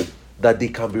know that they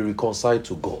can be reconciled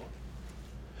to God.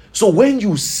 So when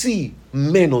you see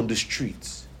men on the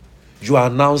streets, you are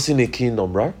announcing a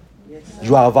kingdom, right? Yes,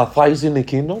 you are advertising a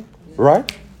kingdom,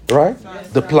 right? right?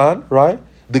 The plan, right?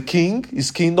 The king,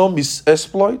 his kingdom, his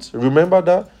exploits. Remember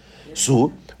that?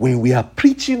 So, when we are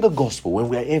preaching the gospel, when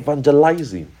we are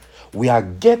evangelizing, we are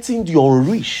getting the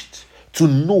unreached to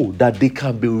know that they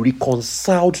can be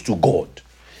reconciled to God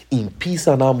in peace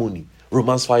and harmony.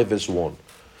 Romans 5 verse 1.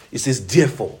 It says,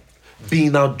 therefore,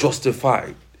 being now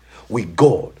justified with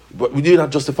God. But we did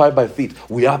not justified by faith.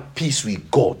 We have peace with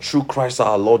God through Christ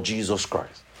our Lord Jesus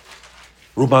Christ.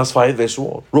 Romans 5 verse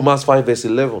 1. Romans 5 verse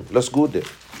 11. Let's go there.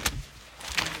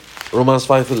 Romans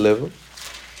 5:11.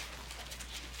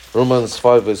 Romans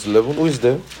 5 verse 11. Who is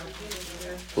there?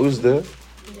 Who is there?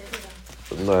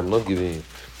 No, I'm not giving you.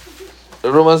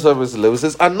 Romans 5 verse 11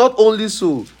 says, and not only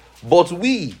so, but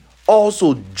we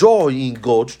also joy in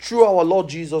God through our Lord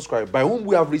Jesus Christ, by whom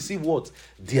we have received what?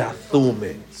 The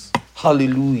atonement.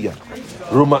 Hallelujah.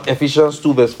 Ephesians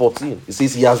 2 verse 14. It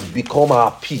says he has become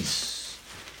our peace.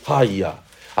 Hiya.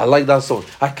 I like that song.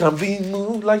 I can be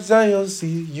moved like Zion,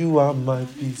 see, you are my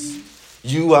peace.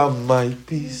 You are my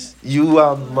peace. You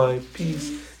are my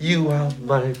peace. You are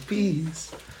my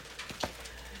peace.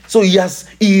 So yes,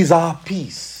 he is our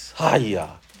peace. Hiya.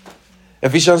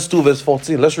 Ephesians 2 verse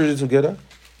 14. Let's read it together.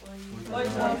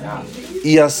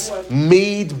 He has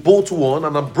made both one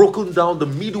and have broken down the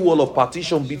middle wall of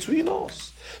partition between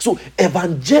us. So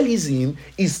evangelism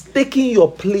is taking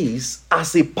your place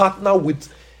as a partner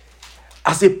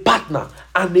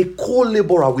and a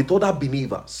co-laborer with other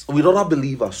believers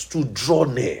to draw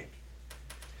near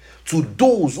to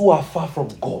those who are far from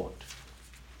God.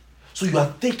 So you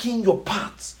are taking your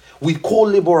part with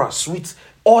co-laborers, with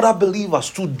other believers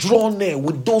to draw near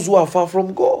with those who are far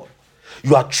from God.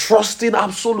 You are trusting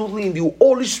absolutely in the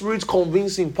Holy Spirit's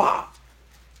convincing power.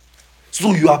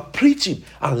 So you are preaching.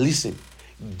 And listen,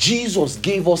 Jesus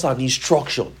gave us an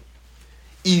instruction.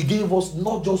 He gave us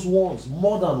not just once,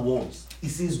 more than once. He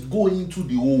says, go into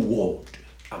the whole world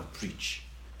and preach.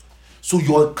 So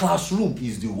your classroom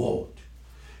is the world.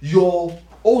 Your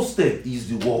hostel is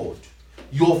the world.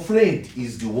 Your friend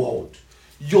is the world.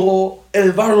 Your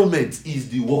environment is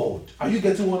the world. Are you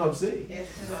getting what I'm saying? Yes,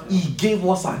 he gave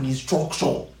us an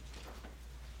instruction.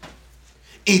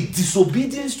 A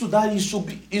disobedience to that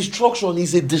instruction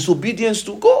is a disobedience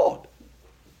to God.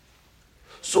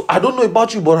 So I don't know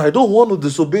about you, but I don't want to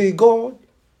disobey God.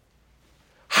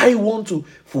 I want to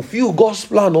fulfill God's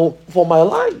plan for my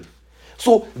life.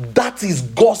 So that is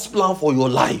God's plan for your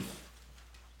life.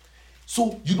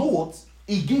 So you know what?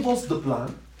 He gave us the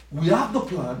plan. We have the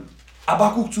plan.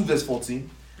 Habakkuk 2 verse 14.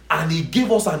 And he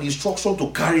gave us an instruction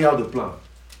to carry out the plan.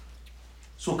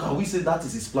 So can we say that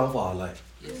is his plan for our life?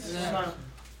 Yes, sir.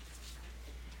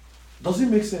 Does it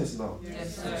make sense now?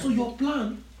 Yes, sir. So your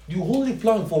plan, the only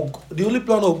plan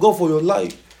of God for your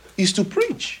life is to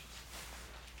preach.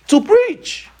 To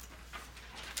preach.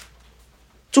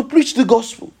 To preach the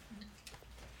gospel.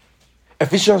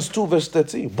 Ephesians 2 verse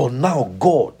 13. But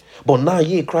now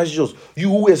ye in Christ Jesus, you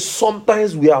who were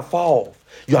sometimes we are far off,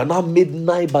 you are now made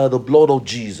nigh by the blood of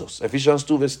Jesus. Ephesians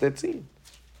 2 verse 13.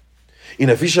 In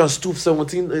Ephesians 2,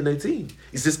 17 and 18,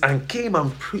 it says, and came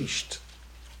and preached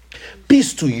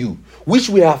peace to you, which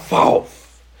we are far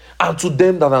off, and to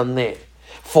them that are near.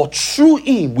 For through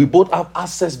him we both have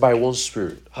access by one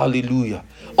Spirit. Hallelujah.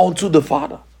 Unto the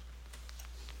Father.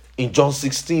 In John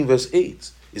 16 verse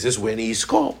 8, it says, when he is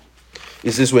come,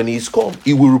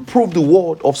 he will reprove the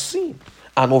world of sin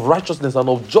and of righteousness and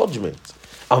of judgment.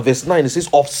 And verse 9, it says,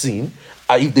 of sin,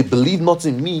 if they believe not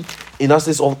in me. In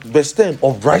verse 10,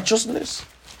 of righteousness,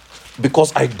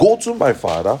 because I go to my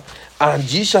Father, and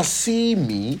ye shall see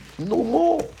me no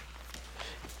more.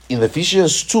 In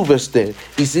Ephesians 2 verse 10,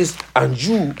 it says, and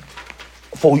you,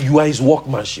 for you are his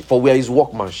workmanship, for we are his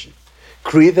workmanship,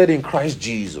 created in Christ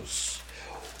Jesus,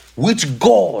 which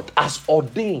God has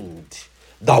ordained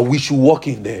that we should walk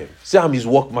in them. Say, I'm his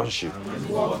workmanship.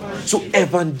 So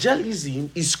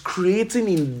evangelism is creating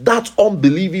in that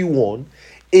unbelieving one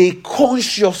a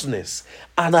consciousness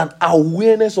and an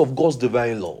awareness of God's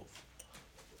divine love,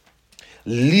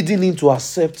 leading him to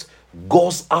accept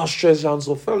God's outstretched hands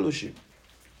of fellowship.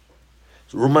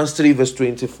 So Romans 3 verse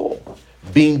 24,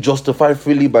 being justified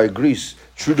freely by grace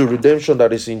through the redemption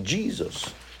that is in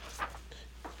Jesus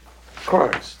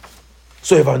Christ.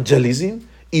 So evangelism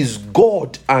is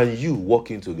God and you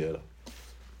working together.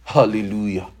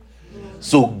 Hallelujah.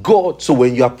 So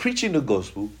when you are preaching the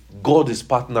gospel, God is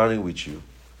partnering with you.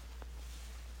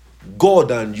 God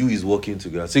and you is working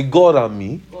together. Say, God and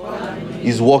me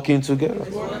is working together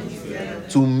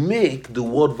to make the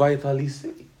world vitally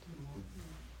saved.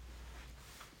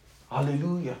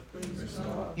 Hallelujah.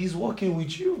 He's working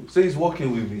with you. Say, he's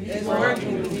working with me. He's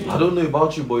working with me. I don't know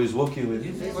about you, but he's working with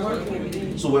me. He's working with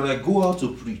me. So when I go out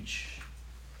to preach,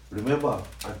 Remember,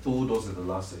 I told us in the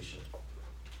last section,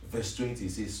 verse 20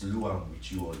 says, Lo, I'm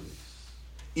with you always,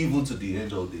 even to the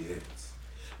end of the earth.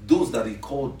 Those that he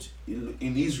called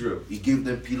in Israel, he gave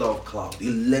them pillar of cloud. He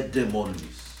led them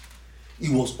always. He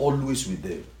was always with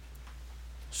them.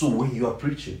 So when you are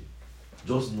preaching,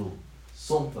 just know,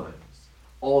 sometimes,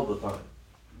 all the time,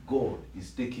 God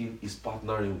is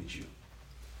partnering with you.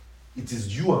 It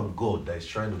is you and God that is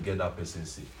trying to get that person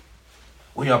saved.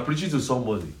 When you are preaching to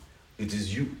somebody, it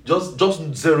is you. Just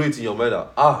zero it in your mind.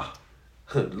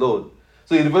 Lord.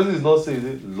 So the person is not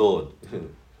saying, Lord,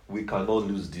 we cannot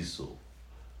lose this soul.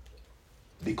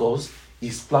 Because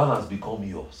his plan has become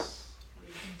yours.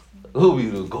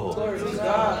 Glory to God. Glory to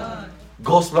God.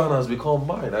 God's plan has become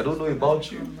mine. I don't know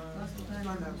about you.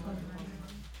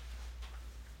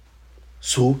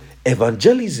 So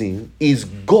evangelism is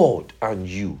God and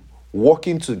you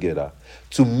working together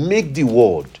to make the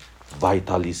world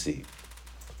vitally saved.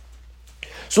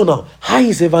 So now, how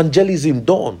is evangelism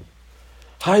done?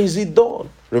 How is it done?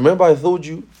 Remember I told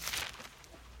you,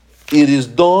 it is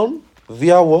done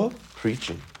via what?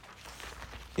 Preaching.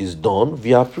 It's done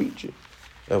via preaching.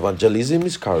 Evangelism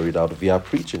is carried out via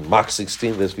preaching. Mark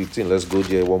 16 verse 15. Let's go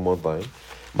there one more time.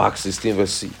 Mark 16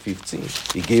 verse 15.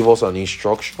 He gave us an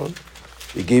instruction.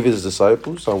 He gave his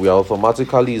disciples, and we are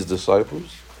automatically his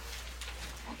disciples.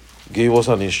 He gave us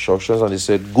an instruction, and he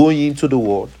said, go into the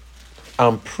world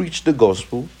and preach the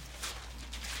gospel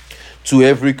to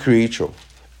every creature.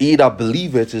 He that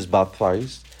believeth is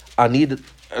baptized, and he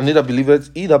that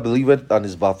believeth and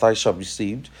is baptized shall be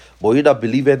saved, but he that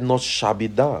believeth not shall be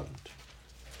damned.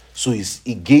 So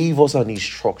he gave us an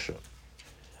instruction.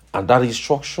 And that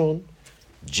instruction,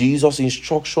 Jesus'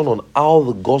 instruction on how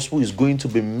the gospel is going to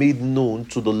be made known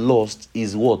to the lost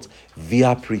is what?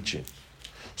 Via preaching.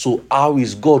 So how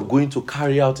is God going to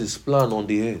carry out his plan on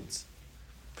the earth?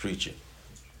 Preaching.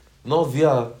 Not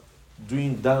via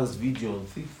doing dance video on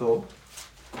TikTok.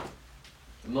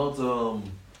 Not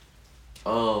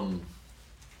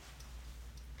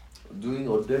doing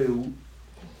Odeu.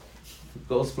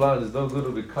 God's plan is not going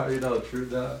to be carried out through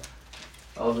that.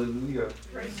 Hallelujah.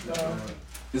 Praise God.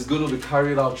 It's going to be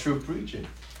carried out through preaching.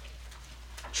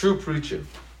 True preaching.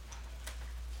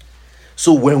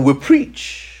 So when we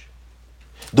preach,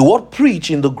 the word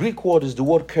preach in the Greek word is the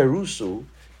word kerusso.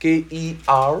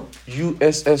 K-E-R-U-S-S-O.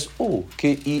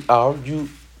 K-E-R-U-S-S-O.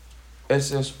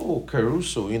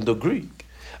 Kerusso in the Greek.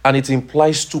 And it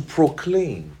implies to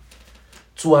proclaim,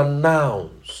 to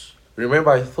announce.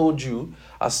 Remember I told you,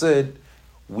 I said,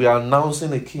 we are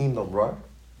announcing a kingdom, right?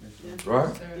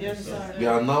 Right? Yes, sir. We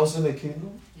are announcing a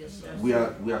kingdom. Yes, sir. We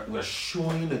are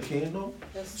showing a kingdom.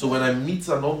 Yes, So when I meet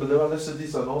an unbeliever, let's say this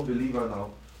is an unbeliever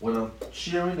now. When I'm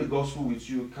sharing the gospel with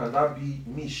you, can that be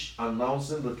me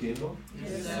announcing the kingdom?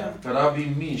 Yes, sir. Can that be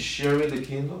me sharing the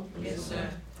kingdom? Yes, sir.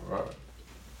 Right.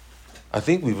 I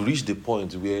think we've reached the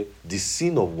point where the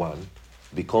sin of one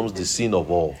becomes the sin of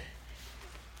all.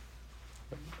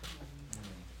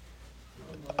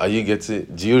 Are you getting?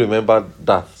 Do you remember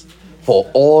that? For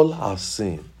all have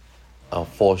sinned and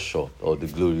fall short of the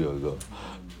glory of God.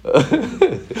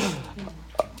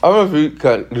 I don't know if you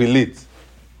can relate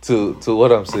to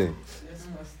what I'm saying.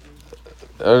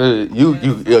 You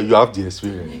have the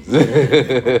experience.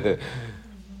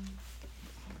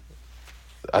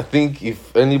 I think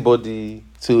if anybody,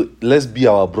 let's be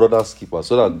our brother's keeper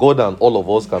so that God and all of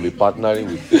us can be partnering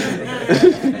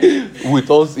with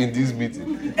us in this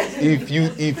meeting.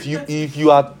 If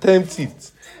you attempt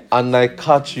it and I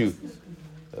catch you,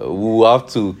 we will have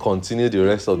to continue the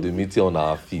rest of the meeting on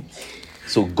our feet.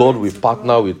 So God will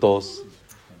partner with us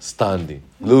standing.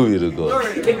 Glory to God.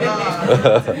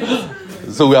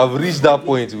 So we have reached that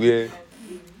point where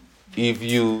if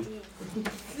you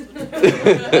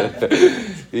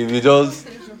just,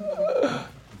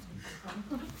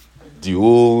 the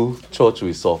whole church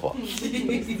will suffer.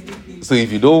 So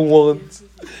if you don't want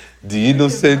the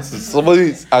innocent,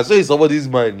 I saw in somebody's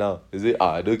mind now. They say,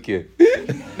 I don't care.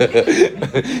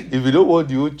 If you don't want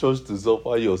the whole church to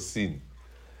suffer your sin,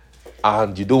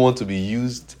 and you don't want to be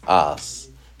used as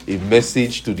a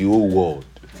message to the whole world,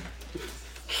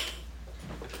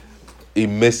 a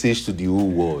message to the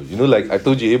whole world. You know, like I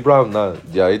told you, Abraham now,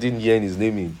 they are already hearing his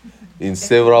name in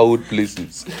several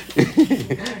places.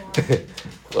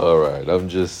 All right, I'm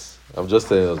just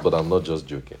telling us, but I'm not just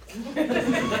joking.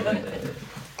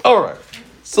 All right,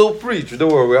 so preach.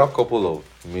 Don't worry, we have a couple of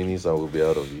minutes and we'll be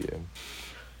out of here.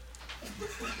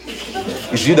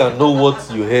 You should know what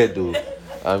you heard, though.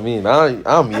 I mean,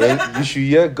 I'm here. You should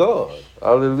hear God.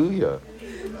 Hallelujah.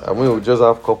 I mean, we'll just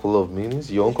have a couple of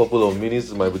minutes. Your own couple of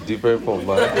minutes might be different from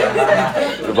mine.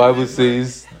 The Bible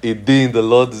says A day in the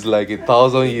Lord is like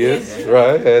 1,000 years,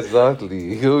 right?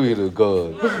 Exactly. Glory to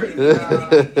God.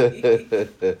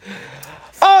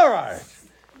 All right.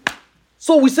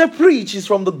 So we say preach is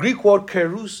from the Greek word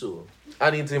keruso,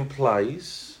 and it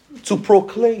implies to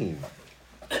proclaim,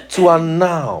 to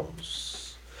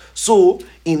announce. So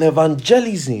in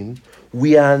evangelism,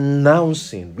 we are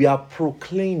announcing, we are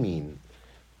proclaiming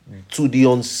to the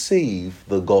unsaved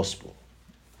the gospel.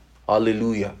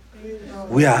 Hallelujah.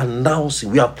 We are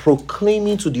announcing, we are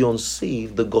proclaiming to the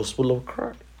unsaved the gospel of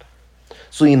Christ.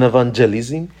 So in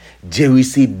evangelism, there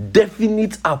is a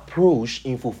definite approach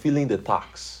in fulfilling the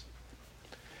task.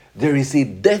 There is a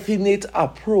definite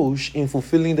approach in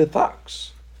fulfilling the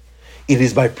task. It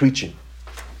is by preaching.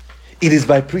 It is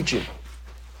by preaching.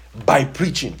 By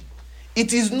preaching.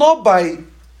 It is not by,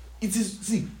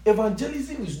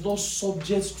 evangelism is not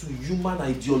subject to human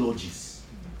ideologies.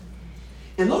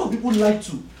 A lot of people like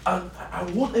to, and I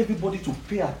want everybody to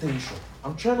pay attention.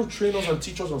 I'm trying to train us and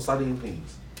teach us on certain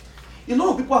things. A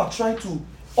lot of people are trying to,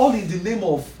 all in the name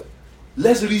of,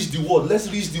 let's reach the world, let's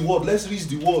reach the world, let's reach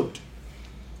the world.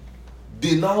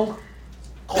 They now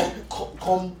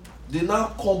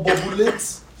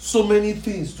combobulate so many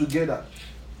things together.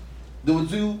 They will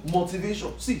do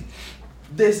motivation. See,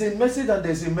 there's a message and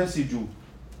there's a message. You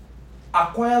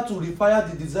acquire to refire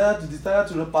the desire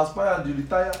to perspire and the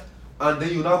retire, and then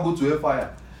you now go to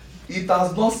hellfire. It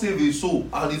has not saved a soul,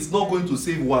 and it's not going to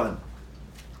save one.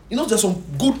 You know, there's some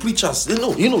good preachers. You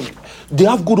know, they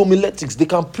have good homiletics. They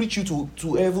can preach you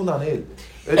to heaven and hell.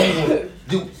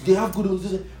 They have good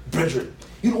homiletics. Brethren,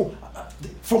 you know,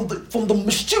 from the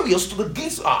mysterious to the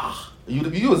gates. You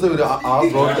say,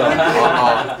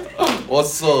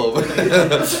 what's up?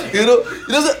 You know,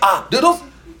 they don't.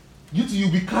 You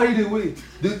be carried away.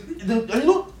 You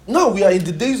know, now we are in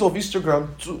the days of Instagram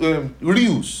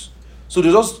reels. So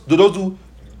they'll do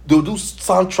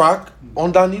soundtrack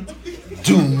underneath,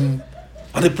 doom,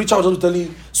 and the preacher will just be telling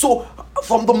you. So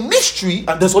from the mystery,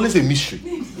 and there's always a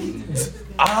mystery.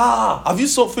 Have you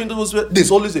suffered those?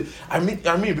 There's always a. I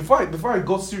mean, before I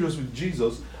got serious with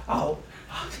Jesus,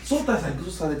 sometimes I go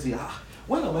to sanity.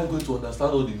 When am I going to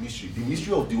understand all the mystery? The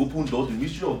mystery of the open door, the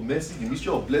mystery of mercy, the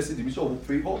mystery of blessing, the mystery of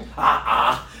favor.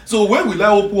 So when will I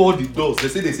open all the doors? They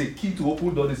say there's a key to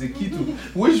open door, there's a key to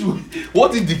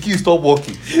what if the key stop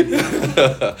working?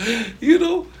 You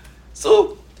know?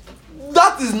 So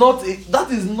that does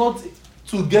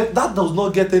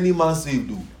not get any man saved,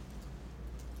 though.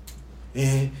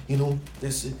 You know,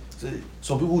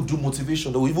 some people do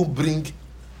motivation, they will even bring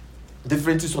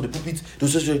different things on the pulpit. They'll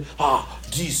say,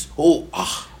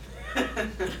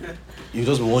 you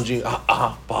just be wondering,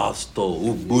 pastor,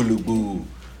 boo.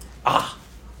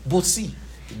 But see,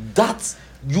 that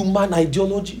human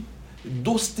ideology,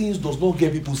 those things does not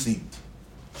get people saved.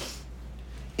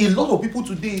 A lot of people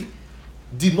today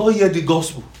did not hear the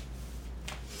gospel.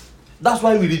 That's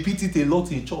why we repeat it a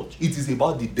lot in church. It is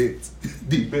about the death,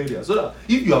 the burial. So that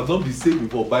if you have not been saved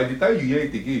before, by the time you hear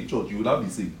it again in church, you will not be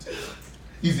saved.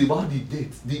 It's about the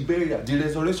death, the burial, the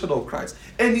resurrection of Christ.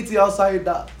 Anything outside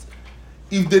that.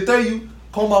 If they tell you,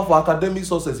 come out for academic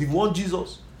success, if you want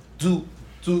Jesus to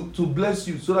bless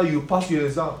you so that you pass your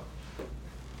exam,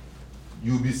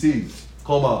 you'll be saved.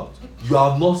 Come out. You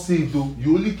are not saved though.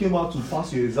 You only came out to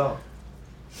pass your exam.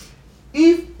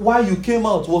 If why you came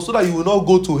out was so that you will not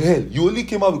go to hell, you only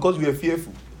came out because you were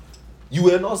fearful. You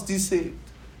were not still saved.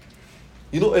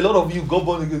 You know, a lot of you got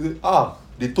born again.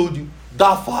 They told you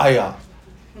that fire,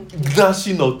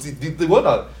 gnashing of teeth. That's the one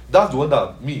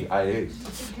that I heard.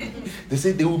 They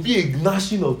said there will be a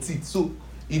gnashing of teeth. So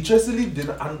interestingly,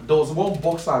 there was one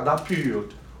boxer at that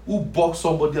period who boxed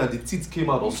somebody and the teeth came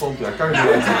out or something. I can't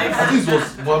remember. I think it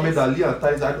was Muhammad Ali and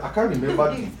Tyson. I can't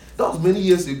remember. That was many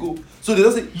years ago. So they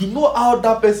just say, you know how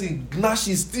that person gnashed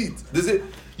his teeth? They say,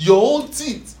 your own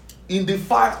teeth in the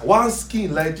fire, one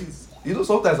skin like this. You know,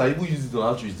 sometimes I even use it on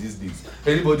outreach these days.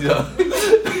 Anybody that...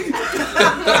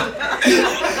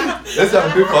 Let's say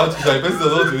I'm going for outreach, my person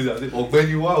does not do it. I say,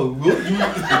 Ogbeni, wow, go do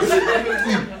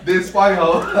it. There's fire.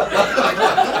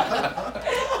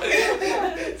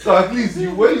 So at least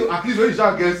when you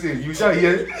shall get saved, you shall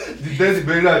hear the death, the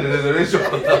burial, and the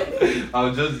resurrection.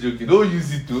 I'm just joking. Don't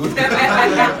use it too.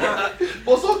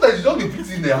 But sometimes you don't be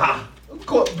putting there.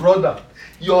 Brother,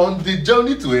 you're on the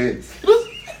journey to hell.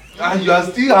 And you are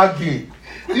still arguing.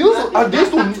 You know, so, and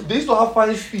they used to have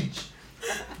fine speech.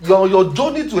 You're on your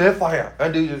journey to hellfire,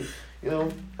 and they,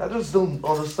 I just don't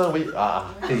understand where you are.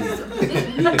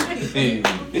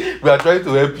 We are trying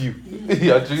to help you.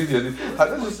 You are trying to,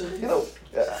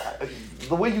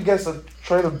 the way you guys are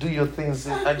trying to do your things,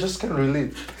 I just can't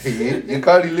relate. You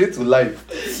can't relate to life.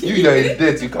 You are in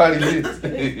debt, you can't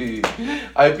relate.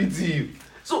 I pity you.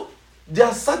 So there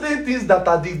are certain things that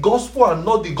are the gospel and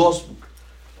not the gospel.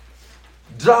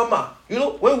 Drama. You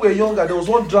know, when we were younger, there was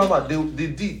one drama they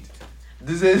did.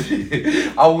 They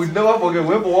said, I will never forget, we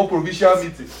went for one provincial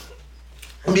meeting.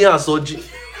 Me and Soji.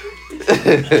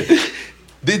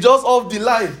 They just off the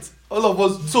light. All of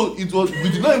us. So it was, we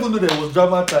did not even know there was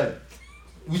drama time.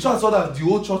 We just saw that the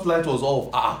whole church light was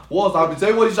off. What was happening? So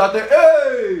everybody shouted,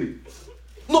 hey!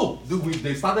 No,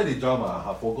 they started a drama. I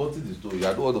have forgotten the story.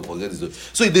 I don't want to forget the story.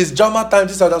 So there's drama time,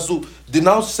 this and that. So they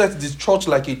now set the church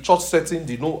like a church setting.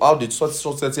 They know how the church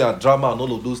setting and drama and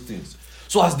all of those things.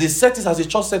 So as they set it as a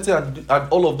church setting and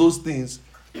all of those things,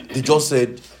 they just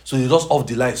said, so they just off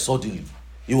the light suddenly.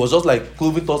 It was just like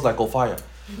clothing us like a fire.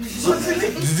 So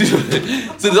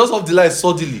they just off the light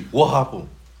suddenly. What happened?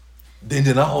 Then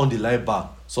they now on the light back.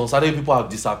 Some certain people have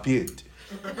disappeared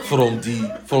from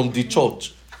the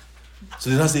church. So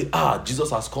they now say, Jesus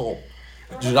has come.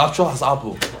 The rapture has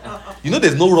happened. You know,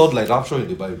 there's no word like rapture in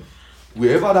the Bible.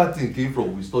 Wherever that thing came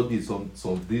from, we studied some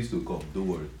days to come. Don't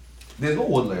worry. There's no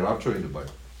word like rapture in the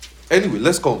Bible. Anyway,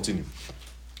 let's continue.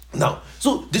 Now,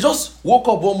 so they just woke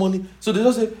up one morning. So they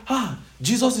just say,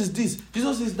 Jesus is this,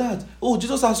 Jesus is that. Oh,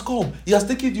 Jesus has come. He has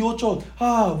taken the whole church.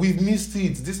 We've missed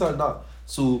it, this and that.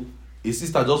 So a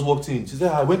sister just walked in. She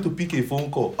said, I went to pick a phone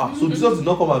call. So Jesus did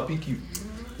not come and pick you.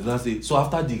 Then I say, so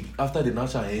after the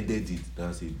national ended it, then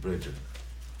I say, brethren,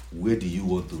 where do you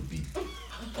want to be?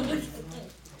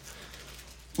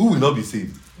 Who will not be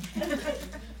saved?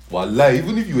 Wallah,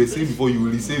 even if you were saved before, you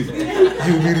will be saved.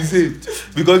 You will be saved.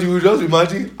 Because you will just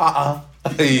imagine,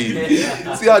 hey,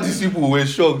 see how these people were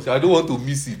shocked. I don't want to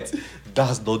miss it.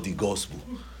 That's not the gospel.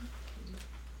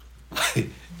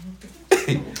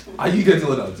 Are you getting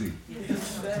what I'm saying?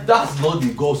 That's not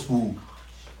the gospel.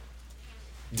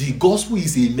 The gospel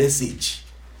is a message.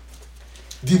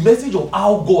 The message of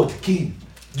how God came.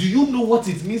 Do you know what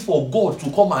it means for God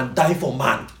to come and die for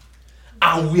man?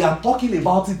 And we are talking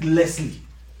about it lessly.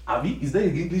 Is there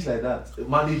an English like that?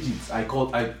 Manage it. I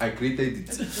created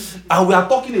it. And we are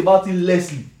talking about it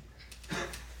lessly.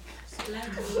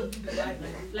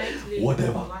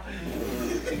 Whatever.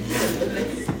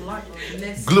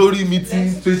 Glory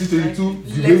meeting 2022.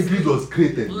 The English was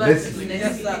created. Lessly.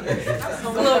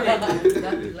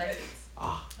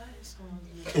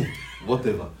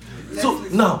 Whatever. So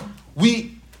now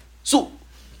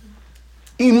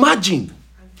imagine.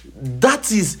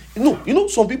 That is, you know,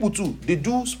 some people too, they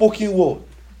do spoken word.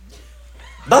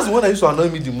 That's the one that used to annoy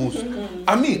me the most.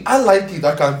 I mean, I like it,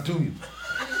 I can do it.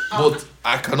 But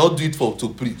I cannot do it to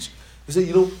preach. You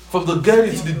say, from the Gary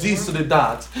to the this to the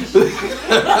that.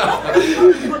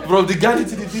 From the Gary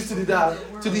to the this to the that.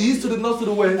 To the east to the north to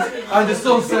the west. And the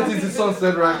sunset is the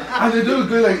sunset, right? And they don't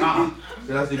go like,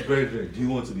 Then I say, brethren, do you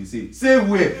want to be saved? Say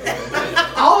where?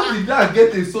 How did that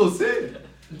get a soul saved?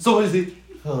 Somebody say,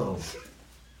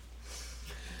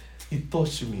 it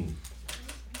touched me.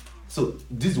 So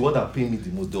this is what that pained me the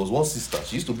most. There was one sister.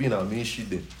 She used to be in our ministry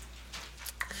then.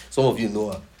 Some of you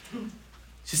know her.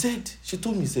 She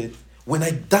told me, when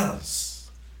I dance,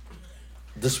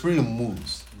 the spirit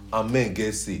moves and men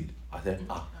get saved. I said,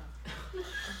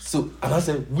 So, and I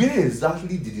said, where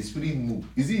exactly did the spirit move?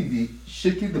 Is it in the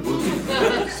shaking the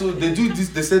body? So they do this.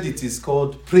 They said it is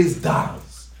called praise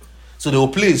dance. So they will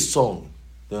play a song.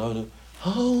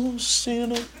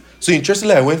 So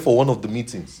interestingly, I went for one of the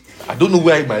meetings. I don't know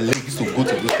where my leg used to go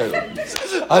to this kind of place.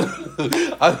 I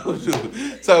don't know.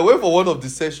 So I went for one of the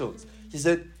sessions. She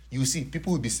said, you see,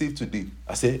 people will be saved today.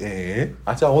 I said,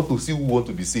 I want to see who want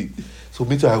to be saved. So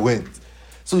me too, I went.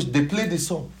 So they played the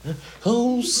song.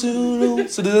 So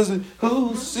they say,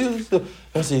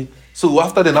 I say, so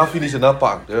after they now finish in that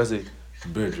park, they say,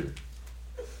 brethren,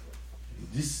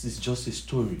 this is just a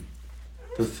story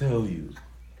to tell you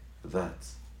that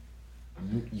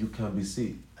you can be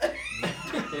saved.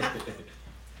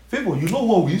 People, you know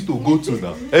what we used to go to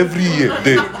now? Every year,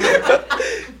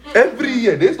 every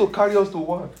year, they used to carry us to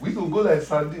one. We used to go like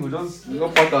Sunday, we just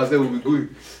pack ourselves, we'll be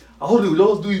going. How they would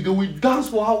just do it, they will dance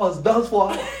for hours.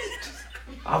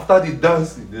 After the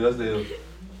dancing, they just say,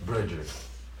 brethren,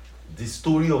 the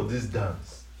story of this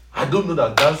dance. I don't know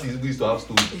that dancing is to have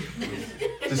stories.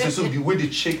 They say, so the way they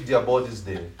shake their bodies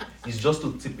there is just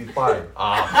to typify. They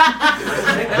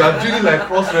are doing like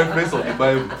cross-reference of the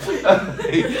Bible.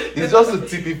 It's just to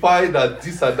typify that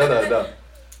this and that and that.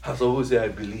 And so we say, I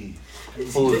believe.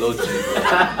 Oh Lord Jesus.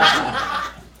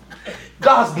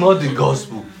 That's not the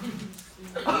gospel.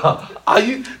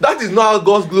 That is not how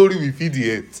God's glory will feed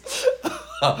the earth.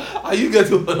 Are you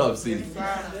getting what I'm saying?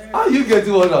 Are you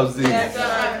getting what I'm saying? Yes,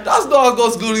 that's not how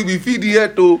God's glory will feed the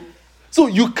earth, though. So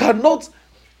you cannot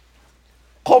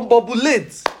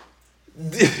combobulate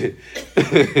the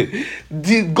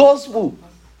gospel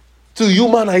to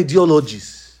human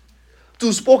ideologies,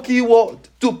 to spoken word,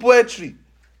 to poetry.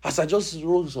 As I just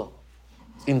rose up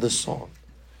in the sun,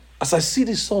 as I see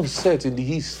the sun set in the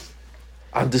east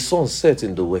and the sun set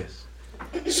in the west,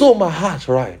 so my heart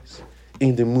rise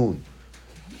in the moon.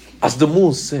 As the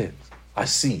moon sets, I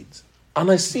see it. And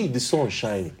I see the sun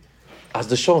shining. As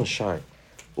the sun shines,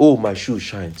 oh, my shoes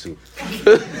shine too.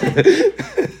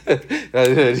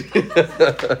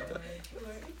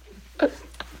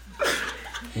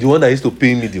 The one that used to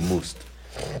pay me the most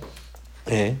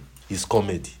is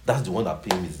comedy. That's the one that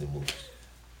pays me the most.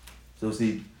 So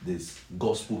see, this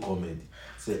gospel comedy.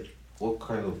 Say, what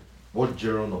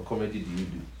genre of comedy do you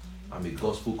do? I'm a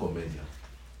gospel comedian.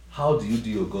 How do you do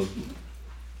your gospel?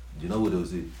 Do you know what they'll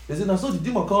say? They say, now so the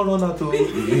demon can't run out of.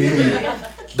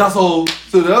 That's all.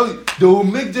 So they will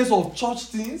make jest of church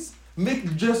things,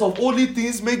 make jest of holy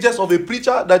things, make jest of a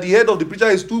preacher, that the head of the preacher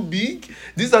is too big,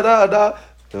 this and that and that.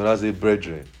 Then I say,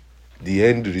 brethren, the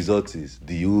end result is,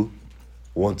 do you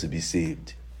want to be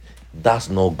saved? That's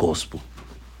not gospel.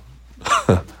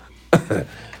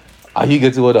 Are you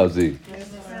getting what I'm saying?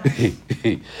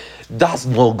 Yes, that's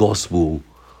not gospel.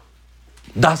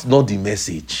 That's not the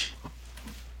message.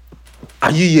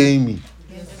 Are you hearing me?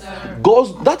 Yes, sir.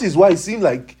 God, that is why it seems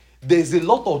like there's a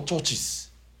lot of churches,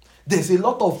 there's a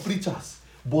lot of preachers,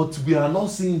 but we are not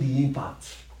seeing the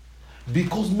impact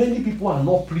because many people are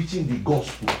not preaching the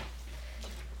gospel.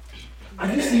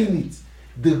 Are you seeing it?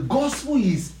 The gospel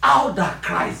is how that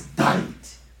Christ died.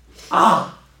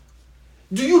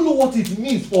 Do you know what it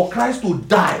means for Christ to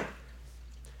die,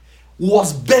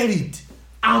 was buried,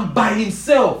 and by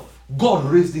himself God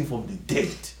raised him from the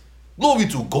dead? Glory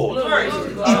to God. Glory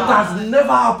to God. It has never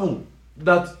happened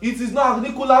that it is not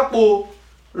Nicolapo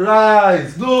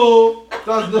rise. No,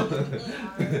 that's not.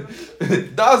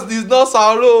 That is not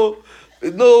sorrow.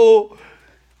 No,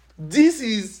 this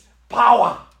is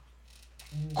power.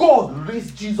 God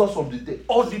raised Jesus from the dead.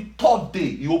 On the third day,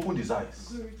 he opened his eyes.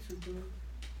 Glory to God.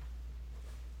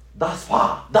 That's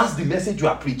power. That's the message we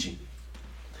are preaching.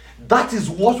 That is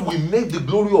what will make the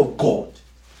glory of God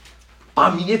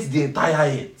permeate the entire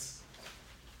earth.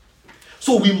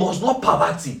 So we must not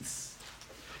pervert it.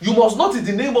 You must not, in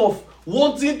the name of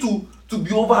wanting to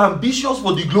be over ambitious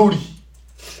for the glory,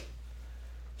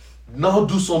 now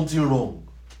do something wrong.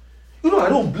 You know, I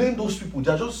don't blame those people.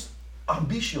 They're just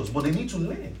ambitious, but they need to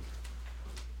learn.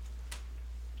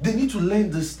 They need to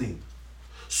learn this thing.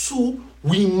 So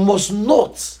we must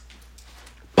not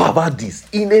pervert this.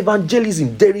 In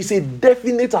evangelism, there is a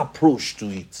definite approach to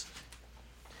it.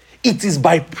 It is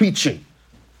by preaching.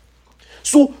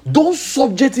 So don't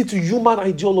subject it to human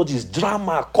ideologies,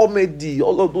 drama, comedy,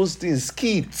 all of those things,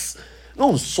 skits.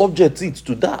 Don't subject it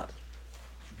to that.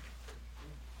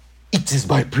 It is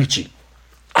by preaching.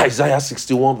 Isaiah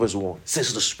 61 verse 1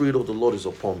 says, the Spirit of the Lord is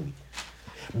upon me,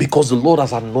 because the Lord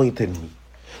has anointed me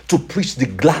to preach the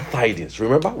glad tidings.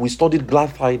 Remember, we studied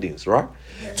glad tidings, right?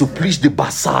 Yes, to preach the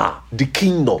bazaar, the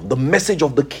kingdom, the message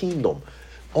of the kingdom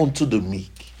unto the meek.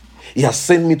 He has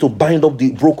sent me to bind up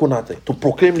the brokenhearted, to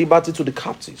proclaim liberty to the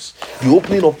captives, the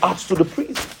opening of hearts to the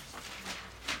prisoners.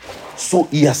 So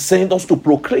he has sent us to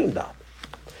proclaim that.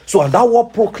 So and that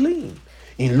word proclaim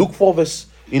in Luke 4 verse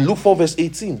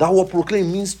 18, that word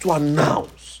proclaim means to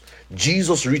announce.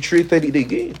 Jesus reiterated it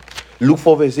again. Luke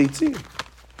 4 verse 18.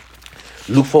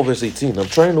 Luke 4 verse 18. I'm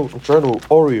trying to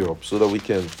hurry up so that we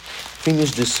can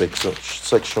finish this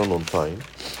section on time.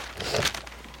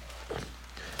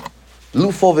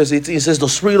 Luke 4 verse 18 says, the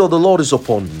Spirit of the Lord is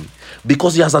upon me,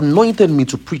 because he has anointed me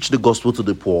to preach the gospel to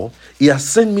the poor. He has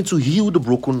sent me to heal the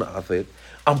brokenhearted,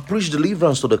 and preach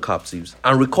deliverance to the captives,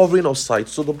 and recovering of sight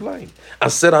to the blind, and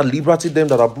set at liberty them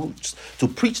that are bruised, to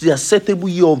preach the acceptable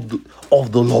year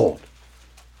of the Lord.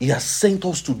 He has sent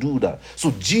us to do that.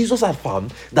 So Jesus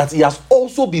affirmed that he has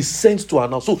also been sent to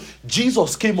announce. So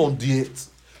Jesus came on the earth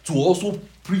to also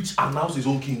preach, announce his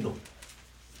own kingdom.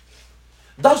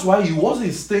 That's why he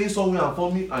wasn't staying somewhere and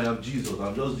forming, I am Jesus,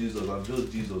 I'm just Jesus, I'm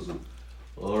just Jesus.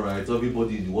 All right,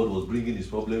 everybody in the world was bringing his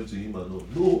problem to him and all.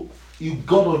 No, he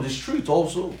got on the street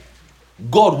also.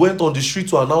 God went on the street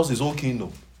to announce his own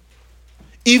kingdom.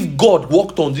 If God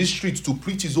walked on this street to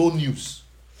preach his own news,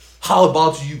 how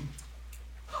about you?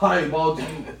 How about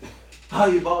you? How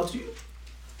about you?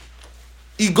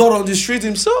 He got on the street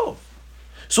himself.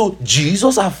 So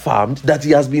Jesus affirmed that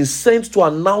he has been sent to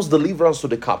announce deliverance to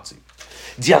the captive,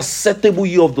 the acceptable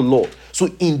year of the Lord. So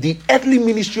in the earthly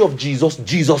ministry of Jesus,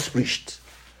 Jesus preached.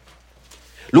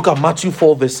 Look at Matthew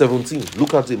 4 verse 17.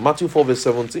 Look at it. Matthew 4 verse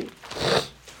 17.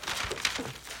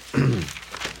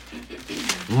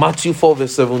 Matthew 4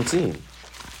 verse 17.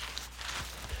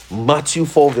 Matthew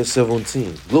 4 verse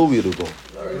 17. Glory to God.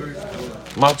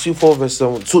 Matthew 4 verse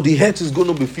 7. So the earth is going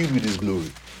to be filled with his glory.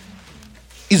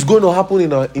 It's going to happen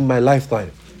in my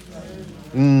lifetime.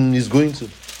 It's going to.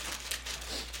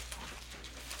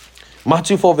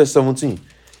 Matthew 4 verse 17.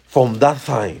 From that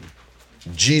time,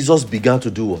 Jesus began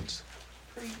to do what?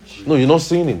 No, you're not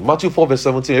seeing it. Matthew 4 verse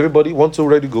 17. Everybody, 1, 2,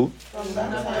 ready, go. From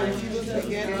that time, Jesus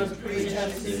began to preach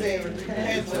and to say,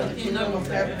 repent, for the kingdom of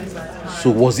heaven is at hand. So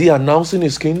was he announcing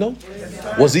his kingdom?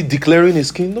 Yes, Was he declaring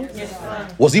his kingdom? sir.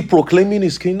 Was he proclaiming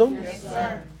his kingdom? Yes,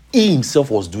 sir. He himself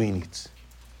was doing it.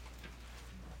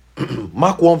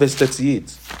 Mark 1 verse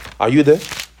 38. Are you there?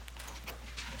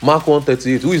 Mark 1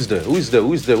 38. Who is there? Who is there?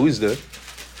 Who is there? Who is there?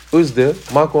 Who is there?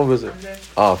 Mark 1 verse 38.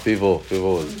 Favor.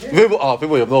 Favor,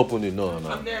 you have not opened it. No.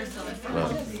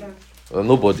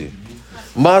 Nobody.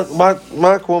 Mark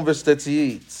 1 verse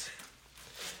 38.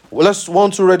 Well, let's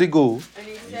 1, 2, ready, go. And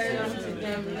he said unto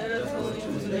them, let us go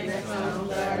into the next town,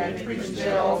 that I may preach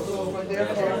There also, for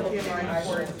therefore came my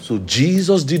word. So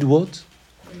Jesus did what?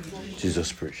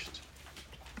 Jesus preached.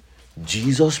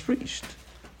 Jesus preached.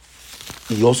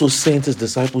 He also sent his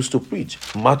disciples to preach.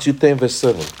 Matthew 10 verse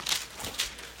 7.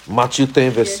 Matthew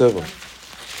 10 verse 7.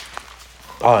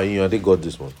 They got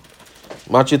this one.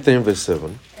 Matthew 10 verse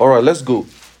 7. All right, let's go.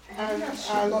 And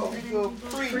I will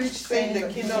preach, saying the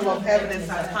kingdom of heaven is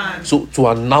at hand. So to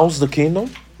announce the kingdom,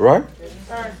 right?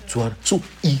 So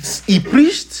he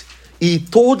preached. He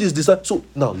told his disciples. So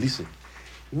now listen.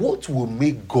 What will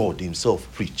make God himself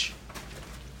preach?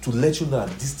 To let you know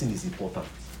that this thing is important.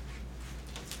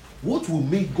 What will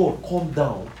make God come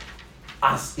down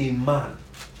as a man?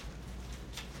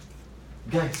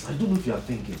 Guys, I don't know if you are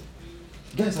thinking.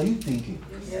 Guys, are you thinking?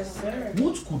 Yes, sir.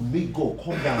 What could make God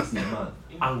come down as a man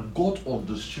and got on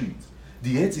the street?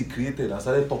 The earth he created and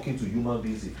started talking to human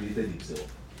beings he created himself.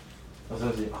 That's why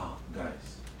I say,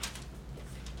 guys.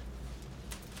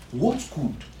 What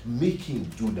could make him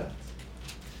do that?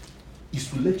 Is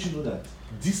to let you know that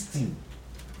this thing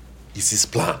is his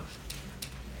plan.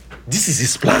 This is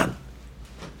his plan.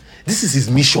 This is his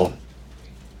mission.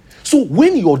 So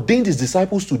when he ordained his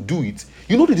disciples to do it,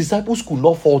 you know the disciples could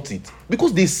not fault it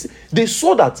because they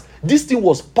saw that this thing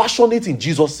was passionate in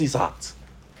Jesus' heart.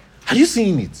 Are you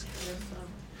seeing it? Yes,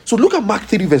 so look at Mark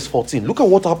 3 verse 14. Look at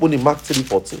what happened in Mark 3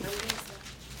 14.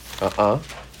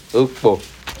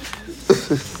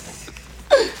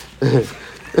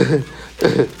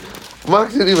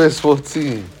 Mark 3 verse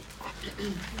 14.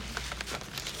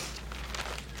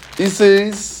 He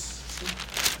says,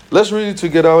 let's read it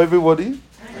together, everybody.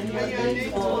 And when you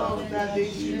need to that they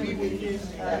should be with you,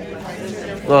 that you might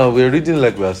serve. No, we're reading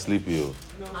like we are sleepy. Oh.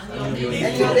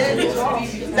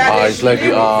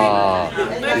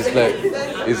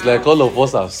 It's like all of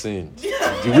us have sinned.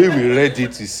 The way we read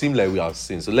it seems like we have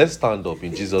sinned. So let's stand up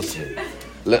in Jesus' name.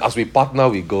 As we partner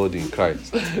with God in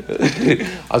Christ.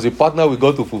 As we partner with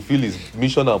God to fulfill his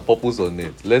mission and purpose on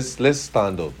it. Let's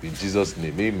stand up in Jesus'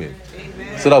 name. Amen.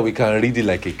 So that we can read it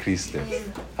like a Christian.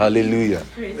 Hallelujah.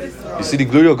 You see, the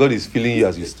glory of God is filling you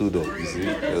as you stood up. You see?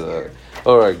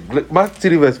 All right. Mark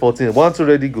 3 verse 14. 1, 2,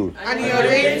 ready, go. And he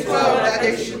ordained 12 that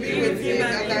they should be with him,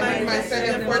 and that he might send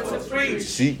them forth to preach.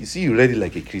 See, you read it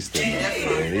like a Christian.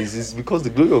 It's because the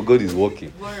glory of God is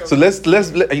working. So we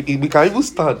can even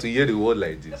stand to hear the word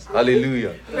like this.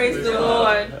 Hallelujah. Praise the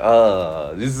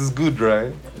Lord. This is good,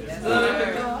 right?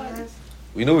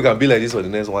 We know we can be like this for the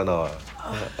next 1 hour.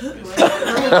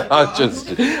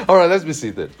 All right, let's be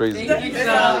seated. Praise God. Thank you,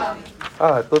 sir.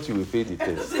 I thought you would pay the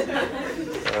test.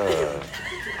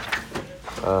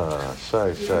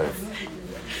 Shy.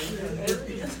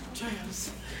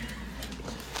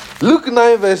 Luke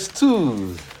 9 verse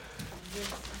 2.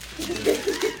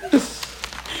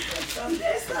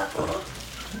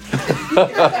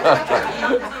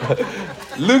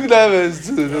 Luke 9 verse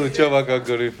 2. No, Chama can't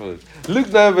go in first. Luke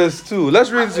 9 verse 2.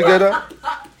 Let's read it together.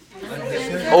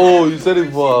 Oh, you said it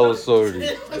before. I was sorry.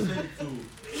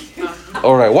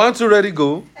 All right, 1, 2, ready,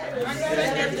 go.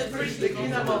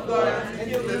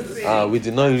 We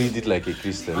did not read it like a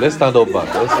Christian. Let's stand up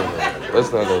back. Let's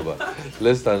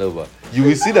stand up back. You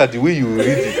will see that the way you read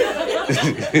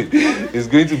it is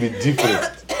going to be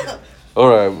different. All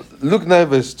right, Luke 9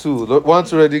 verse 2. 1,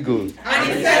 2, ready, go. And he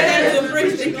sent them to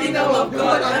preach the kingdom of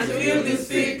God and to heal the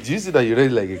sick. Do you see that you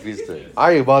read it like a Christian?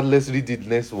 Let's read it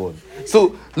next one.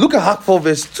 So look at Act 4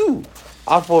 verse 2.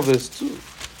 Act 4 verse 2.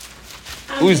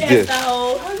 Who is there?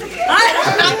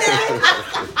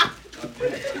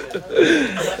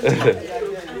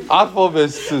 Act 4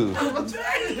 verse 2.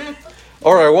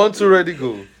 All right, 1, 2, ready,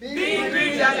 go. Being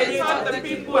grieved that they taught the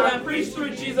people people and preach through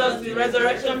Jesus the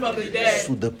resurrection from the dead.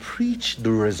 So they preached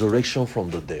the resurrection from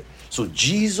the dead. So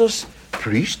Jesus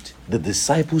preached, the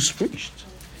disciples preached.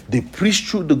 They preached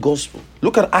through the gospel.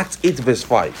 Look at Acts 8 verse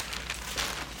 5.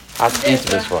 Acts 8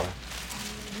 verse 5.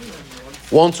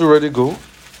 1, 2, ready, go.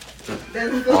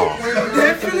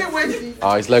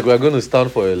 It's like we're going to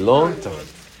stand for a long time.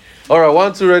 All right,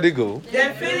 1, 2, ready, go.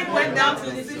 Then Philip went down to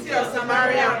the city of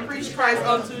Samaria and preached Christ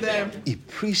unto them. He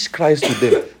preached Christ to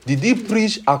them. Did he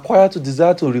preach acquire to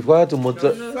desire to require to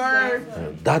multiply?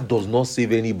 Sir. That does not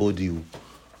save anybody.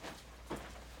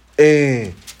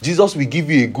 Jesus will give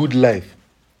you a good life.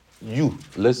 You,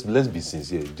 let's be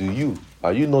sincere.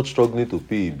 Are you not struggling to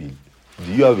pay a bill?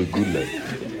 Do you have a good life?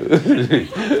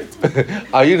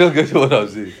 Are you not getting what I'm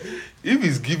saying? If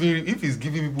he's giving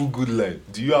people good life,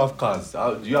 do you have cars?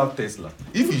 Do you have Tesla?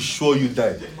 If he's sure you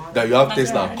die, that you have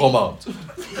Tesla, come out.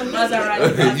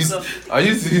 Are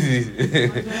you seeing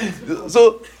it?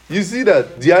 So you see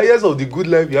that the highest of the good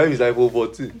life you have is iPhone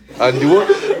 14, and the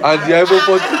iPhone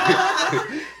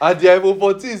 14, and the iPhone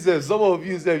 14 says some of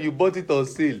you say you bought it on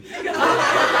sale.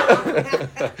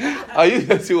 Are you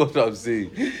getting what I'm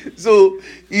saying? So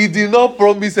he did not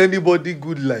promise anybody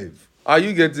good life. Are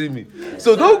you getting me?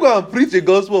 So don't go and preach a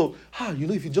gospel.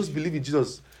 If you just believe in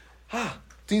Jesus,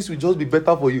 things will just be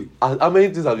better for you. How many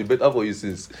things have been better for you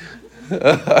since?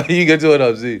 Are you getting what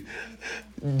I'm saying?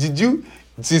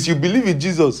 Since you believe in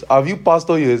Jesus, have you passed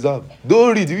all your exam?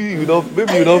 Don't read.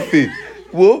 Maybe you not fail.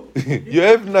 Whoa, you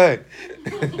have 9.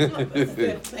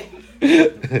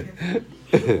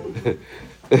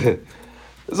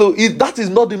 So that is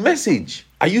not the message.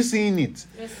 Are you seeing it?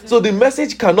 Yes, so the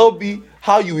message cannot be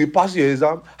how you will pass your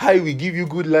exam, how he will give you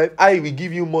good life, how he will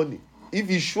give you money. If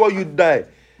he's sure you die,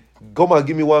 come and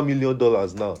give me $1 million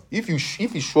now. If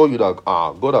he's sure you that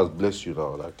God has blessed you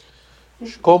now, like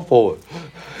come forward.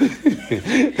 If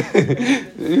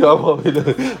you have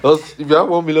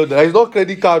 $1 million, it's not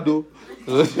credit card though.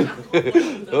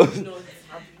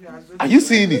 Are you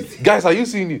seeing it? Guys, are you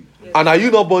seeing it? Yes. And are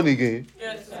you not born again?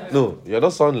 Yes, sir. No, you're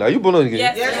not sounding. Are you born again?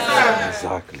 Yes, sir.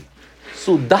 Exactly.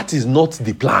 So that is not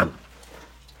the plan.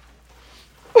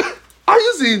 Are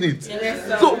you seeing it? Yes,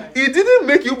 sir. So he didn't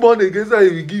make you born again so he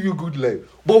will give you good life.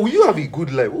 But will you have a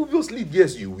good life? Obviously,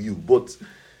 yes, you will. But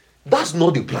that's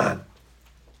not the plan.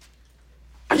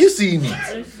 Are you seeing it?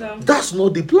 Yes, sir. That's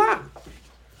not the plan.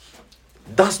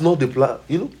 That's not the plan.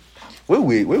 When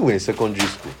we were in secondary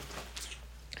school,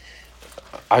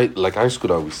 high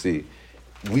school, I would say,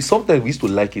 sometimes we used to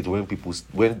like it when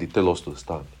they tell us to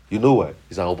stand. You know why?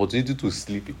 It's an opportunity to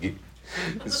sleep again.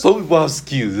 Some people have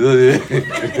skills.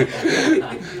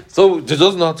 So they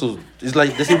just know how to. It's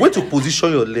like there's a way to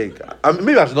position your leg.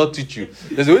 Maybe I should not teach you.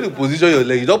 There's a way to position your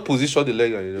leg. You don't position the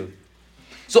leg, and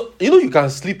So you can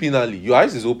sleep in early. Your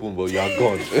eyes is open, but you are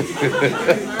gone.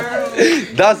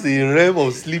 That's a realm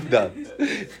of sleep that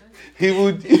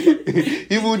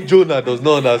even Jonah does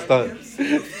not understand.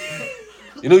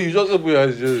 You just open your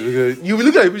eyes. You will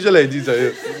look at a picture like this.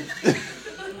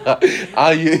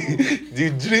 And the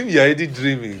dream you're already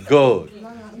dreaming. God.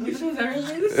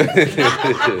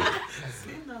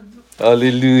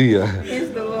 Hallelujah.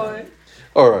 Praise the Lord.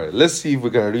 All right, let's see if we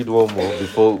can read one more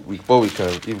before we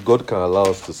can, if God can allow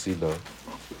us to sit down.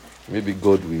 Maybe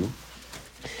God will.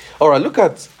 All right, look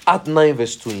at Act 9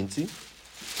 verse 20.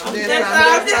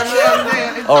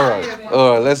 All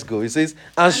right, let's go. It says,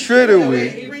 and straight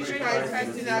away.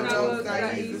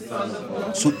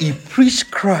 So he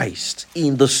preached Christ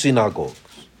in the synagogues.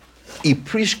 He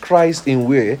preached Christ in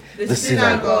where? The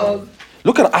synagogue.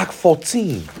 Look at Act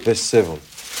 14 verse 7.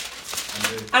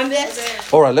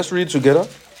 All right, let's read it together.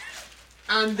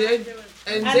 And there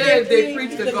they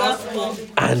preached the gospel.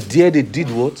 And there they did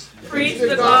what? Preach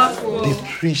the gospel. They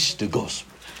preached the gospel.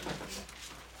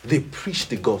 They preached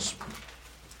the gospel.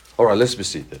 All right, let's be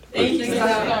seated. Thank you,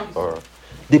 sir. All right.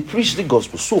 They preached the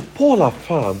gospel. So Paul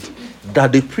affirmed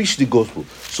that they preached the gospel.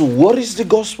 So what is the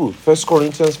gospel? 1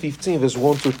 Corinthians 15 verse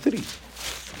 1 to 3.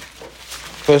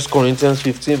 1 Corinthians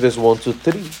 15 verse 1 to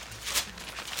 3.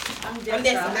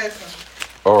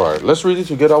 All right, let's read it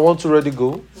together. 1, 2, ready,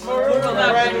 go. Moreover,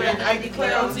 brethren, I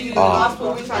declare unto you the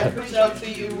gospel which I preached unto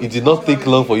you. It did not take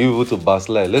long for you to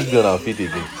backslide. Let's be on our feet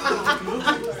again.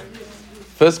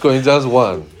 1 Corinthians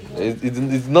 1.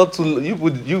 It's not too. You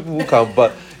people can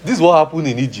back. This is what happened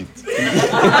in Egypt.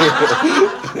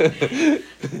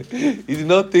 It did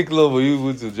not take long for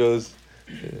you to just.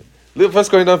 Look, 1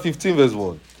 Corinthians 15 verse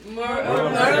 1.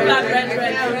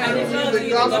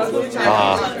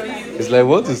 It's like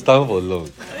want to stand for long.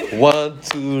 1,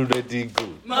 2, ready, go.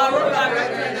 Moreover,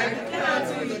 brethren, I declare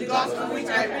unto you the gospel which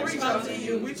I preached unto you,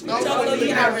 you, which also ye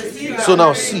have received. So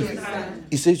now see,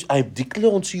 it says, I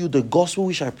declare unto you the gospel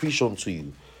which I preach unto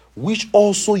you, which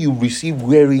also you receive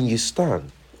wherein ye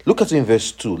stand. Look at it in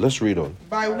verse 2. Let's read on.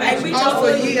 By which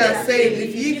also ye are saved,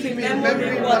 if ye keep in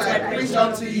memory what I preached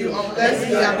unto you, unless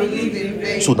ye have believed in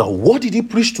vain. So now what did he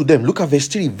preach to them? Look at verse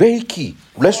 3. Very key.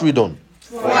 Let's read on.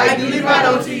 For I delivered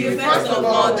unto you first of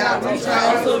all that which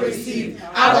I also received,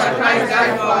 how that Christ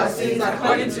died for our sins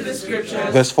according to the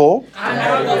Scriptures. Verse 4. And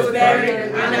I was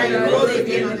buried, and I rose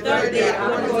again the third day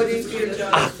according to the Scriptures.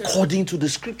 According to the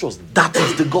Scriptures. That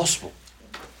is the gospel.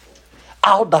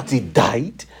 How that he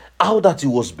died, how that he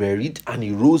was buried, and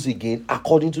he rose again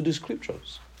according to the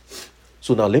Scriptures.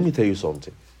 So now let me tell you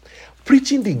something.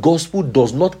 Preaching the gospel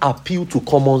does not appeal to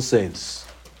common sense.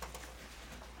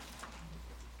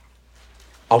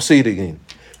 I'll say it again.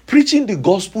 Preaching the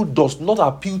gospel does not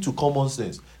appeal to common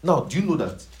sense. Now, do you know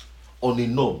that on a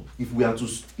norm, if we are to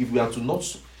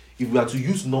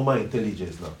use normal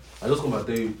intelligence now, I just come and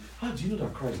tell you, do you know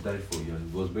that Christ died for you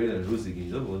and was buried and rose again?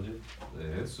 You just wonder.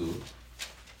 So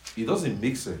it doesn't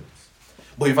make sense.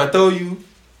 But if I tell you,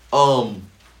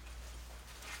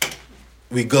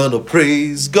 we're gonna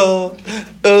praise God,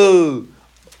 you're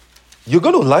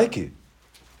gonna like it,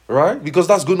 right? Because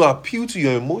that's gonna appeal to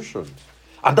your emotions.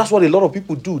 And that's what a lot of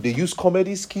people do. They use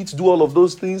comedy skits, do all of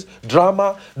those things,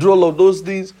 drama, do all of those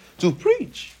things to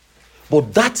preach.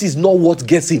 But that is not what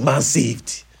gets a man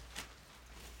saved.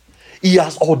 He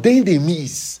has ordained a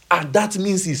means, and that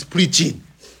means he's preaching.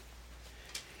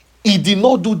 He did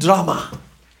not do drama.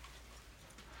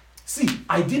 See,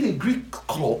 I did a Greek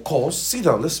course. Sit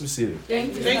down, let me see it.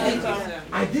 Thank you.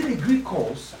 I did a Greek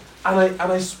course, and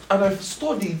I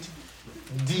studied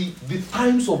the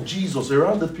times of Jesus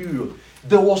around the period.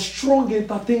 There was strong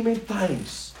entertainment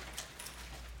times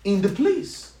in the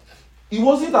place. It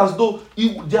wasn't as though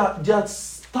their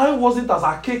time wasn't as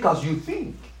archaic as you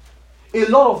think. A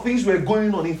lot of things were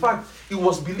going on. In fact, it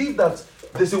was believed that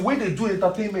there's a way they do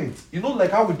entertainment. You know,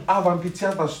 like how we have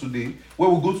amphitheaters today,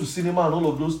 where we go to cinema and all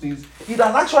of those things. It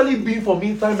has actually been for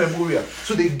meantime memorial.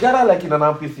 So they gather like in an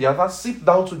amphitheater, sit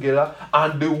down together,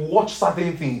 and they watch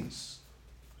certain things.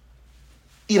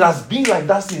 It has been like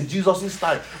that since Jesus'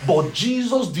 time. But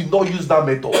Jesus did not use that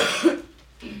method.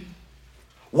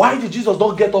 Why did Jesus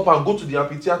not get up and go to the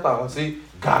amphitheater and say,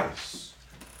 guys?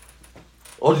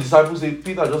 All the disciples say,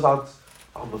 Peter just asked,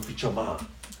 I'm a preacher man.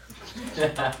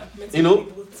 You know,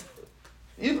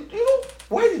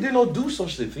 why did they not do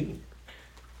such a thing?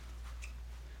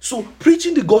 So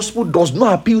preaching the gospel does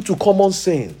not appeal to common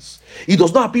sense. It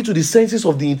does not appeal to the senses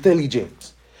of the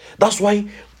intelligent. That's why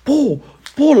Paul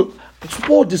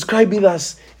described it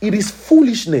as it is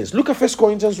foolishness. Look at 1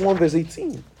 Corinthians 1 verse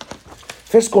 18.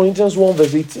 1 Corinthians 1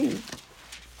 verse 18.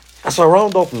 As I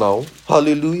round up now,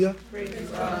 hallelujah.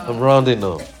 I'm rounding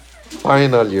up.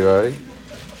 Finally, right?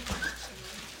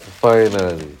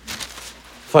 Finally,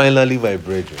 my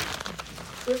brethren.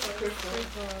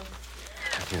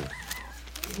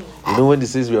 You know when it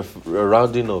says we're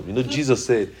rounding up, Jesus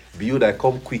said, behold, I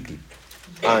come quickly.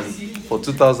 And for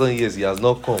 2,000 years, he has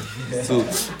not come. So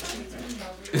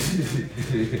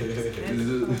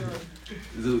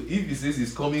if he says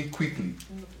he's coming quickly,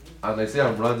 and I say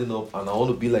I'm rounding up, and I want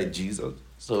to be like Jesus,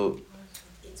 so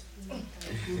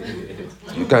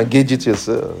you can gauge it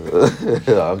yourself.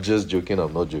 I'm just joking.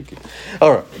 I'm not joking.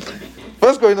 All right.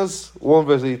 1 Corinthians 1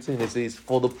 verse 18, it says,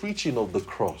 for the preaching of the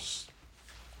cross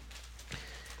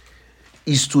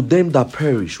is to them that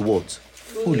perish what?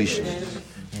 Foolishness.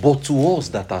 But to us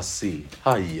that are saved,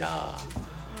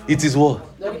 it is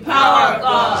what? The power of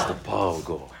God. It's the power of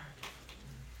God.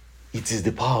 It is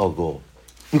the power of God.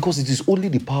 Because it is only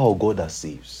the power of God that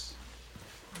saves.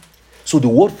 So the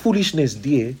word foolishness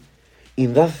there,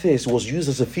 in that verse, was used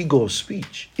as a figure of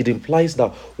speech. It implies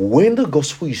that when the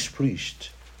gospel is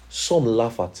preached, some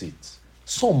laugh at it.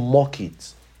 Some mock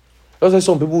it. That's why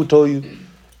some people will tell you,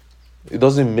 it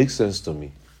doesn't make sense to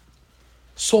me.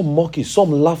 Some mock it.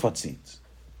 Some laugh at it.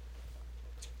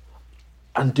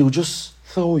 And they'll just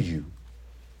tell you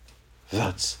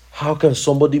that how can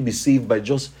somebody be saved by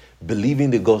just believing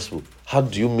the gospel? How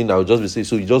do you mean I'll just be saved?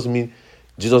 So you just mean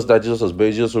Jesus died, Jesus was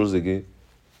buried, Jesus rose again,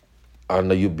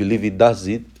 and you believe it, that's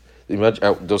it? Imagine,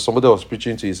 there was somebody I was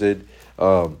preaching to, he said,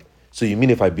 so you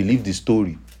mean if I believe the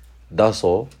story, that's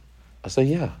all? I said,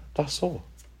 yeah, that's all.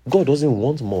 God doesn't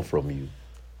want more from you.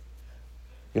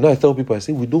 I tell people, I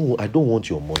say, I don't want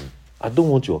your money. I don't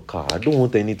want your car. I don't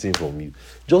want anything from you.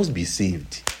 Just be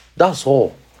saved. That's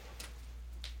all.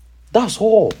 That's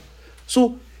all.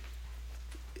 So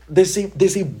there's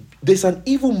an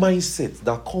evil mindset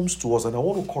that comes to us, and I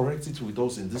want to correct it with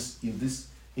us in this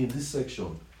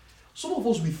section. Some of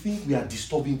us, we think we are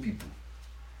disturbing people.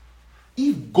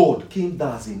 If God came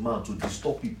down as a man to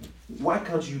disturb people, why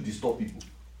can't you disturb people?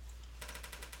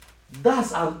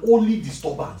 That's an holy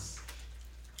disturbance.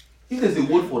 If there's a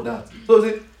word for that. So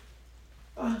say,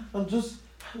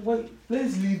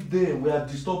 let's leave them. We are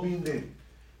disturbing them.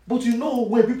 But you know,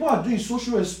 when people are doing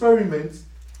social experiments,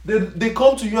 they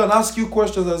come to you and ask you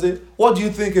questions and say, what do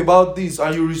you think about this?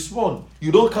 And you respond.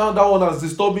 You don't count that one as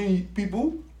disturbing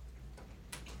people.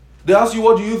 They ask you,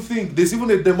 what do you think? There's even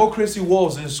a democracy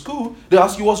wars in school. They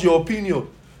ask you, what's your opinion?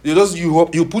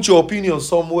 You put your opinion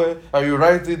somewhere and you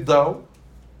write it down.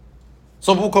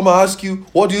 Some people come and ask you,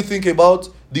 what do you think about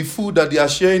the food that they are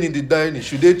sharing in the dining?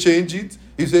 Should they change it?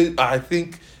 You say, I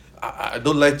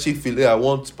don't like Chick-fil-A. I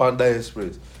want Panda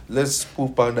Express. Let's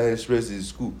put Panda Express in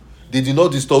school. They did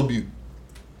not disturb you.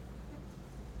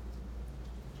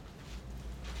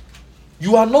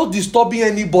 You are not disturbing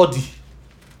anybody.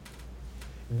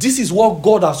 This is what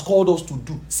God has called us to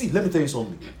do. See, let me tell you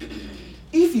something.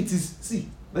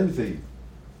 Let me tell you.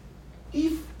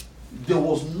 If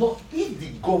the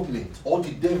government or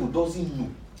the devil doesn't know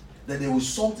that there was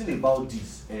something about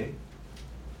this,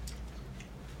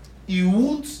 he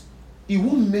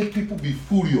won't make people be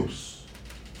furious.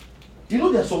 You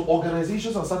know, there are some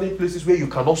organizations and certain places where you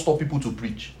cannot stop people to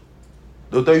preach.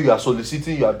 They'll tell you are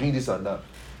soliciting, you are doing this and that.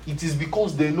 It is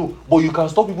because they know. But you can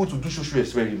stop people to do social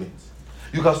experiments.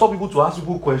 You can stop people to ask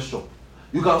people questions.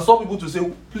 You can stop people to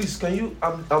say, please,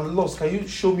 I'm lost, can you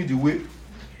show me the way?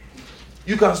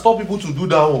 You can stop people to do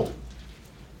that one.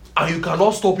 And you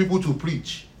cannot stop people to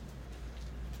preach.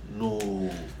 No.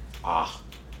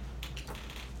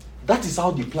 That is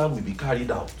how the plan will be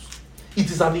carried out. It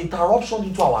is an interruption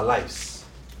into our lives.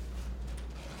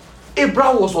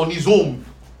 Abraham was on his own.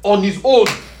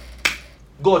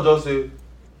 God just said,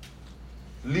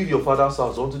 leave your father's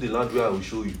house unto the land where I will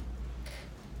show you.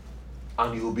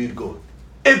 And he obeyed God.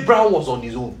 Abraham was on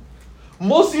his own.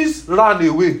 Moses ran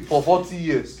away for 40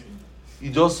 years. He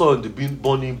just saw the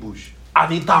burning bush.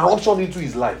 An interruption into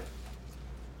his life.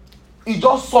 He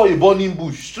just saw a burning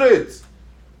bush straight.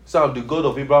 Say, I'm the God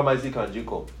of Abraham, Isaac, and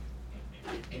Jacob.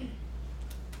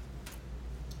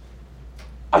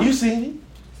 Are you seeing it?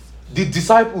 The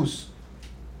disciples,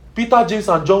 Peter, James,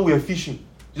 and John were fishing.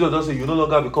 Jesus doesn't say, you no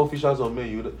longer become fishers of men.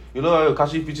 You no longer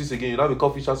catching fishes again. You now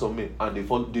become fishers of men. And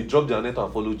they dropped their net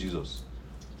and followed Jesus.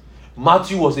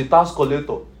 Matthew was a tax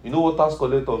collector. You know what tax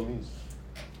collector means?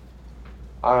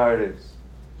 IRS.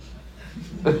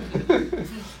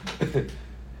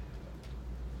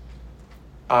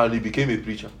 And he became a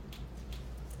preacher.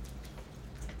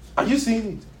 Are you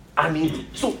seeing it?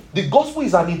 So the gospel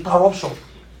is an interruption.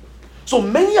 So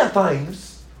many a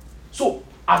times,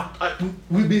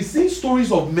 we've been seeing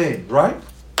stories of men, right?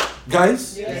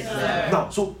 Guys? Yes, sir. Now,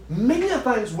 so many a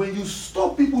times when you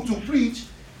stop people to preach,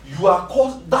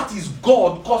 that is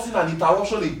God causing an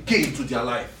interruption again to their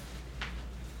life.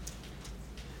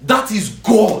 That is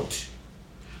God.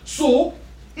 So,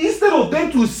 instead of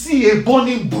them to see a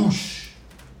burning bush,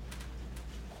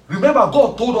 remember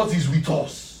God told us He's with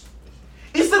us.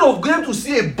 Instead of them to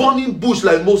see a burning bush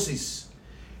like Moses,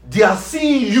 they are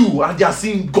seeing you and they are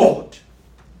seeing God.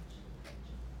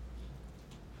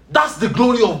 That's the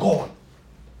glory of God.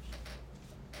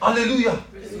 Hallelujah.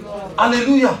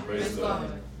 Hallelujah.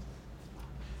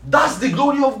 That's the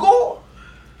glory of God.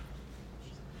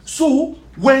 So,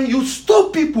 when you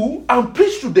stop people and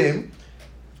preach to them,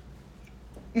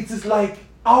 it is like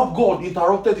how God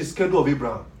interrupted the schedule of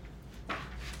Abraham.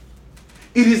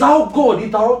 It is how God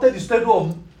interrupted the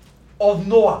schedule of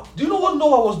Noah. Do you know what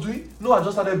Noah was doing? Noah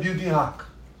just started building an ark.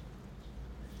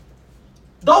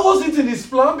 That wasn't in his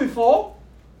plan before.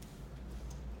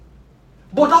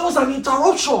 But that was an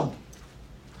interruption.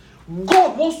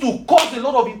 God wants to cause a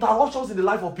lot of interruptions in the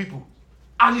life of people.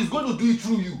 And He's going to do it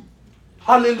through you.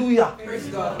 Hallelujah. Praise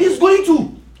God. He's going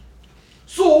to.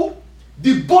 So,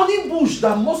 the burning bush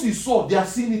that Moses saw, they are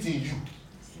seeing it in you.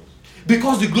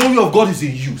 Because the glory of God is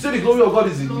in you. Say, the glory of God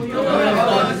is in you.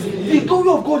 The glory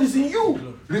of God is in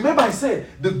you. Remember I said,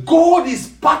 the God is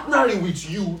partnering with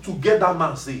you to get that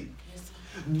man saved.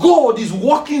 God is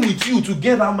working with you to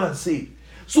get that man saved.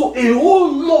 So a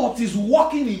whole lot is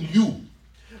working in you.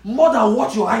 More than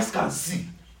what your eyes can see.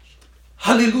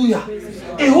 Hallelujah.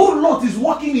 A whole lot is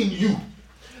working in you.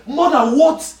 More than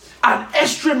what an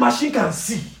X-ray machine can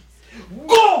see.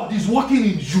 God is working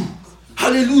in you.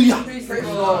 Hallelujah.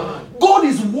 God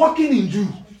is working in you.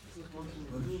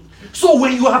 So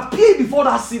when you appear before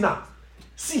that sinner,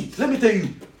 see, let me tell you,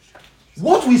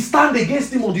 what will stand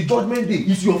against him on the judgment day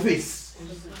is your face.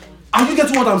 Are you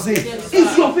getting what I'm saying?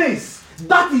 It's your face.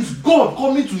 That is God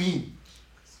coming to him.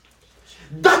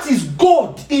 That is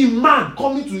God in man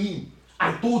coming to him.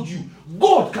 I told you,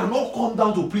 God cannot come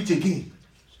down to preach again.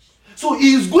 So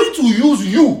he is going to use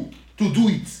you to do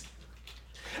it.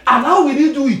 And how will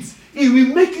he do it? He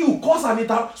will make you cause an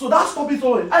interruption. So that's stopping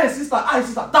someone. Hey sister,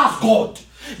 that's God.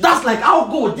 That's like how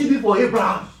God did it for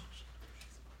Abraham.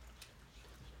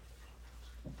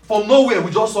 From nowhere,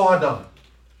 we just saw Adam.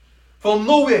 From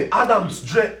nowhere, Adam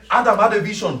had a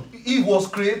vision. Eve was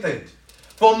created.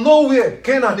 From nowhere,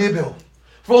 Cain and Abel.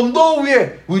 From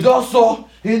nowhere, we just saw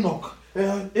Enoch.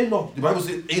 The Bible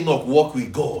says Enoch walked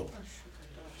with God.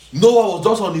 Noah was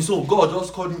just on his own. God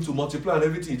just called him to multiply and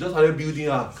everything. He just started building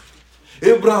ark.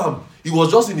 Abraham, he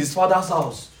was just in his father's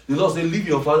house. The Lord said, leave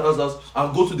your father's house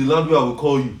and go to the land where I will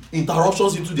call you.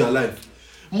 Interruptions into their life.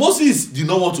 Moses did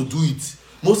not want to do it.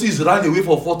 Moses ran away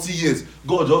for 40 years.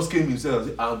 God just came himself and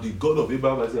said, I'm the God of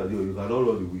Abraham. I said, you cannot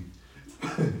run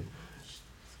away.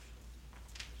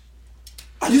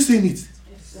 Are you saying it?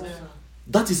 Yes, sir.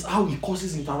 That is how he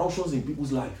causes interruptions in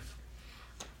people's life.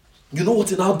 You know what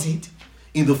he now did?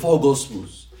 In the 4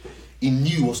 Gospels, he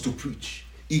knew he was to preach.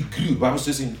 He grew. The Bible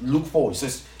says in Luke 4, it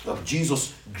says that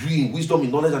Jesus grew in wisdom,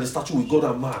 in knowledge, and in stature with God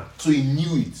and man. So he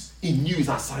knew it. He knew his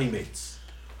assignment.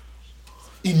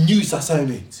 He knew his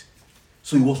assignment.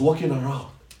 So he was walking around,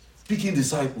 picking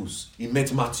disciples. He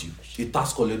met Matthew, a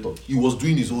tax collector. He was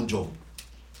doing his own job.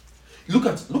 Look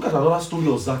at another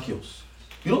story of Zacchaeus.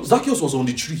 You know, Zacchaeus was on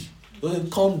the tree.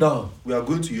 Calm down. We are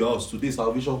going to your house. Today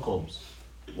salvation comes.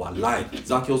 Wallahi,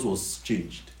 Zacchaeus was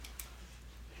changed.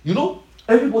 You know,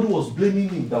 everybody was blaming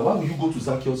him that why will you go to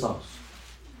Zacchaeus' house?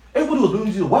 Everybody was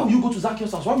blaming him. Why will you go to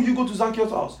Zacchaeus' house? Why will you go to Zacchaeus'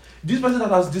 house? This person that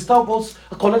has disturbed us,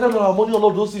 collected our money, all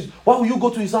of those things. Why will you go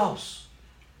to his house?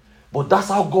 But that's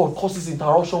how God causes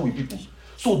interruption with people.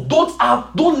 So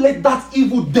don't let that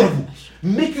evil devil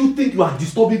make you think you are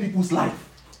disturbing people's life.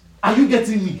 Are you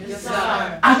getting me? Yes,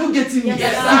 sir. Are you getting me?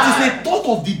 Yes, it is a thought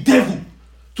of the devil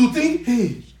to think,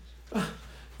 hey,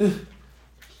 I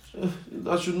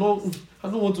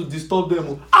don't want to disturb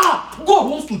them. God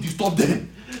wants to disturb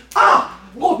them.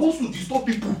 God wants to disturb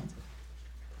people.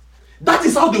 That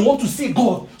is how they want to see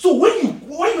God. So when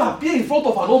you appear in front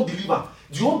of an unbeliever,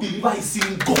 the unbeliever is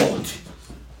seeing God.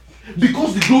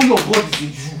 Because the glory of God is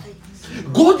in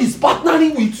you. God is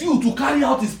partnering with you to carry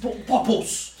out his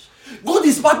purpose. God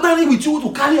is partnering with you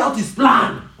to carry out his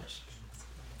plan.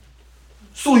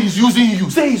 So he's using you.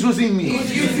 Say he's using me.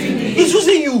 He's using me. He's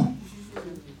using you.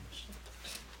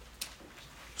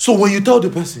 So when you tell the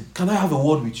person, can I have a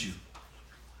word with you?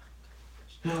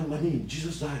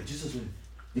 Jesus died.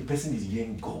 The person is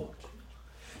hearing God.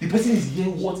 The person is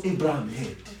hearing what Abraham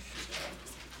heard.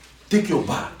 Take your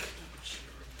bag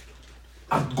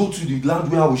and go to the land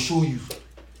where I will show you.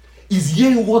 He's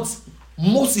hearing what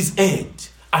Moses heard.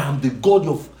 I am the God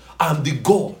of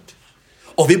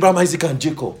Abraham, Isaac, and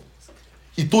Jacob.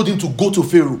 He told him to go to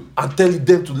Pharaoh and tell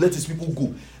them to let his people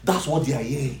go. That's what they are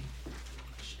hearing.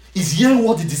 He's hearing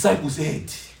what the disciples heard.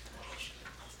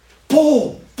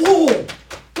 Paul.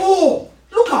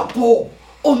 Look at Paul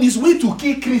on his way to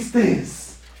kill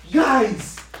Christians.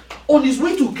 Guys, on his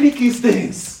way to kill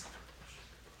Christians.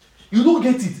 You don't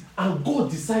get it. And God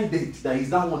decided that is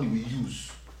that one he will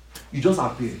use. You just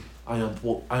appear. I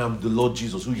am the Lord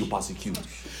Jesus who you persecute.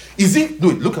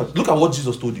 Look at what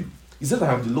Jesus told you. He said,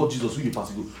 I am the Lord Jesus who you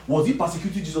persecute. Was he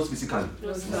persecuting Jesus physically?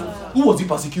 No, sir. Who was he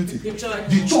persecuting? The church.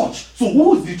 The church. So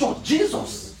who is the church?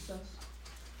 Jesus.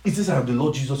 It says, I am the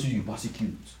Lord Jesus who you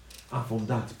persecute. And from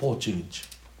that, Paul changed.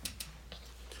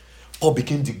 Paul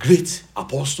became the great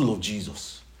apostle of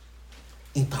Jesus.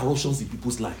 Interruptions in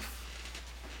people's life.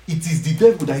 It is the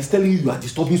devil that is telling you are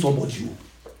disturbing somebody.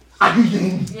 Are you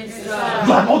hearing me? Yes, sir.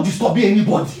 You are not disturbing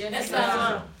anybody. Yes,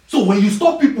 sir. So when you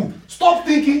stop people, stop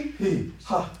thinking, hey,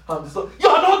 I'm disturbing. You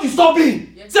are not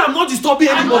disturbing. Yes. Say, I'm not disturbing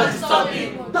I'm anybody. not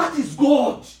disturbing. That is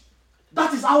God.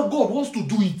 That is how God wants to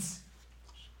do it.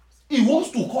 He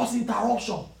wants to cause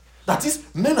interruption. That is,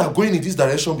 men are going in this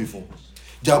direction before.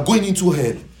 They are going into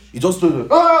hell. He just told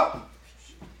them,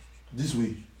 this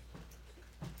way.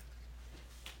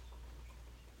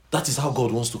 That is how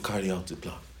God wants to carry out the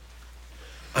plan.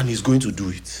 And he's going to do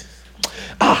it.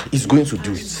 He's going to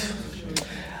do it.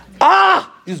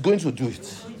 He's going to do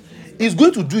it. He's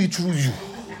going to do it through you.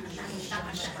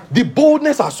 The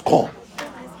boldness has come.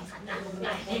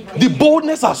 The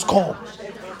boldness has come.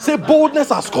 Say, boldness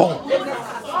has come.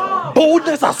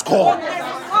 Boldness has come.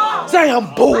 Say, I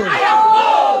am bold.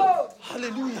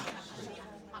 Hallelujah.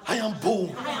 I am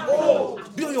bold.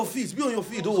 Be on your feet. Be on your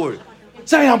feet. Don't worry.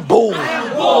 Say, I am bold.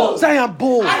 Say, I am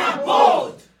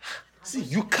bold. See,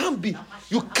 you can't be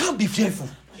fearful.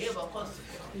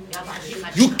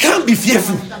 You can't be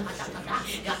fearful.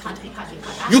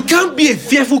 You can't be a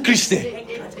fearful Christian.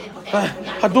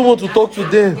 I don't want to talk to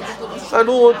them. I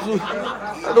don't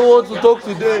want to talk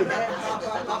to them.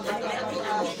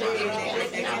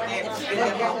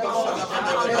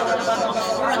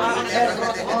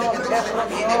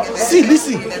 See,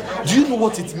 listen. Do you know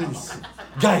what it means?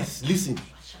 Guys, listen.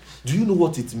 Do you know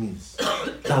what it means?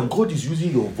 That God is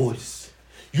using your voice,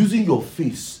 using your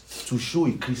face to show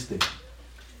a Christian,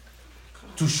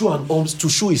 to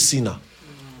show a sinner.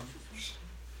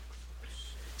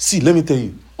 See, let me tell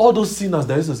you, all those sinners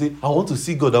that used to say, I want to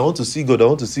see God, I want to see God, I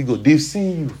want to see God, they've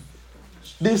seen you.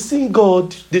 They've seen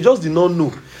God. They just did not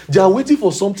know. They are waiting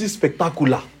for something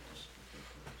spectacular.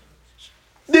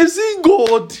 They've seen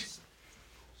God.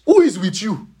 Who is with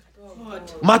you?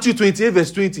 God. Matthew 28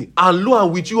 verse 20. And lo,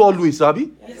 I'm with you always,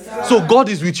 Abby. Yes, so God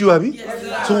is with you, Abby.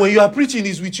 Yes, so when you are preaching,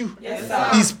 He's with you.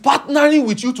 Yes, He's partnering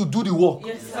with you to do the work.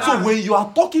 Yes, so when you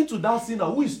are talking to that sinner,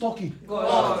 who is talking?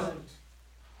 God.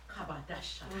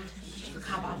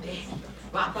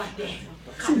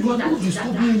 So you are not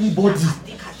disturbing anybody.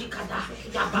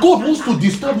 God wants to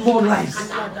disturb more lives.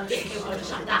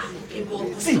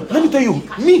 See, let me tell you,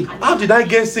 me, how did I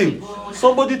get saved?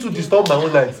 Somebody to disturb my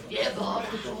own life.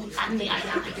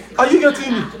 Are you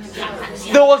getting me?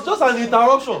 There was just an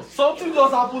interruption. Something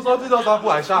just happened,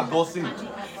 I shall got saved.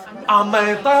 And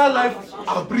my entire life,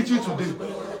 I'm preaching today.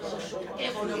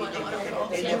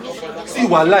 See,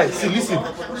 wallahi, see,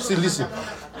 listen.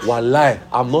 Wallahi,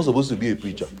 I'm not supposed to be a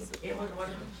preacher.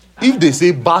 If they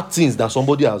say bad things that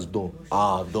somebody has done,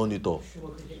 I've done it all.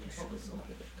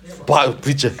 But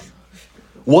preacher,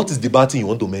 what is the bad thing you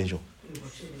want to mention?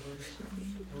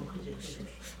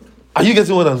 Are you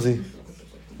getting what I'm saying?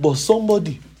 But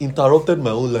somebody interrupted my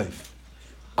own life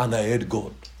and I heard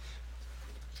God.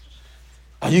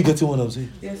 Are you getting what I'm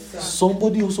saying? Yes, sir.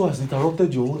 Somebody also has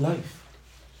interrupted your own life.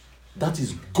 That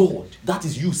is God. That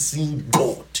is you seeing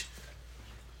God.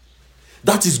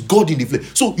 That is God in the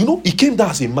flesh. So, he came there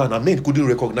as a man and men couldn't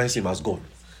recognize him as God.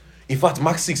 In fact,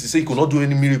 Mark 6, he said he could not do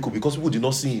any miracle because people did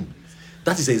not see him.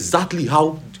 That is exactly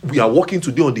how we are walking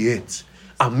today on the earth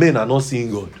and men are not seeing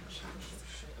God.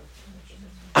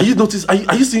 Are you noticing?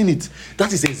 Are you seeing it?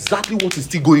 That is exactly what is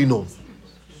still going on.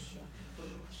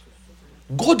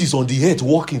 God is on the earth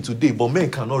walking today, but men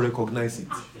cannot recognize it.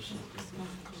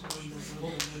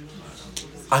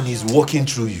 And He's walking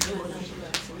through you.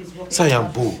 Say, I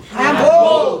am bold. I am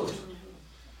bold.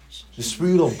 The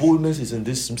spirit of boldness is in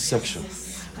this section.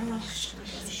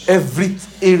 Every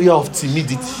area of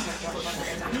timidity,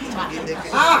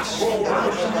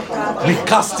 we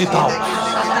cast it out.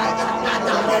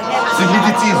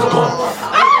 Timidity is gone.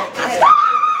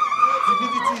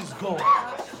 Timidity is gone.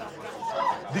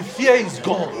 The fear is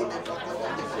gone.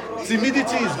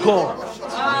 Timidity is gone.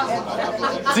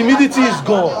 Timidity is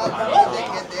gone.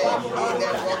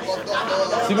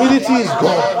 Timidity is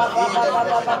gone.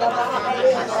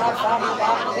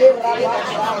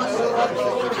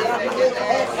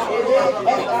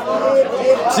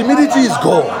 Timidity is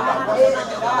gone.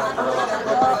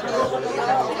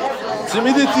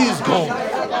 Timidity is gone.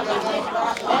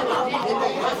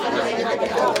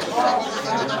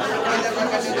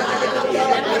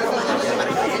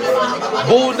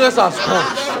 Boldness has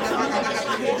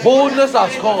come. Boldness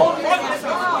has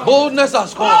come. Boldness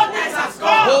has come.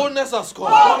 Boldness has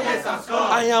come.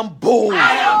 I am bold.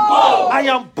 I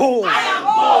am bold.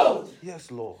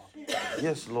 Yes, Lord.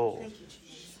 Yes, Lord.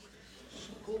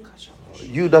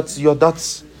 You're that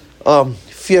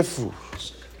fearful,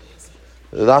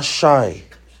 that shy.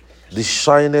 The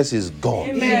shyness is gone.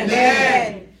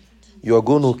 Amen. You are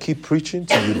going to keep preaching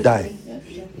till you die.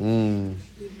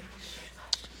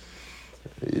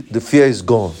 The fear is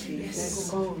gone.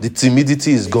 The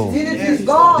timidity is gone.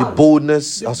 The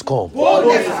boldness has come.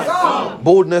 Boldness has come.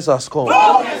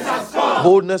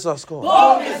 Boldness has come.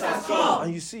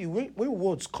 And you see, when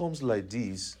words comes like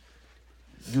this,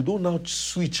 you don't now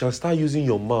switch and start using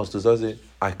your mouth to start saying,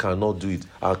 I cannot do it.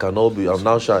 I'm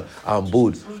now shy. I'm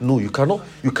bold. No, you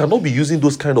cannot be using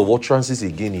those kind of utterances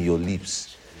again in your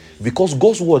lips. Because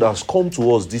God's word has come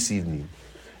to us this evening.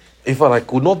 In fact, I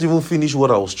could not even finish what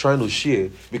I was trying to share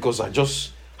because I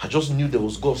just knew there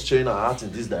was God stirring our heart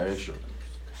in this direction.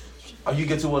 Are you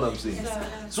getting what I'm saying?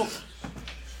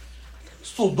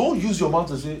 So don't use your mouth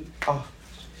to say,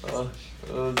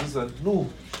 this and no.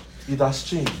 It has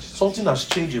changed. Something has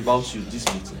changed about you this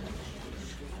meeting.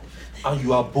 And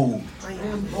you are bold. I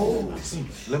am bold. See,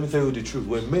 let me tell you the truth.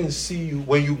 When men see you,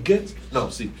 when you get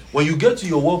to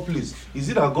your workplace, is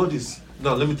it that God is...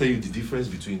 Now, let me tell you the difference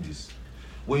between this.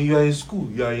 When you are in school,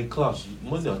 you are in class,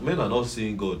 men are not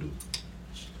seeing God.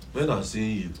 Men are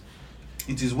seeing you.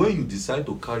 It is when you decide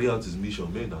to carry out His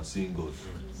mission, men are seeing God.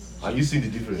 Are you seeing the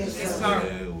difference? Yes,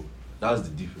 sir. That's the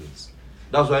difference.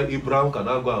 That's why Abraham can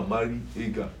now go and marry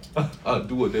Hagar and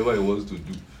do whatever he wants to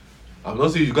do. I'm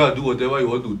not saying you gotta do whatever you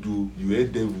want to do, you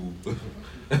ain't devil.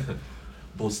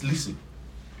 But listen,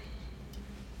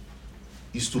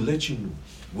 is to let you know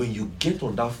when you get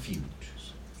on that field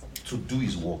to do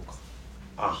his work.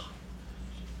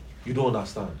 You don't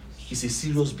understand. It's a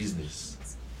serious business.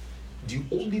 The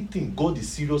only thing God is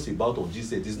serious about on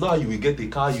this earth is not how you will get a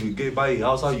car, you will get buy a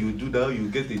house, how you will do that, you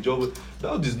will get a job.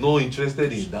 God is not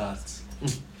interested in that.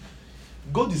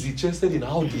 God is interested in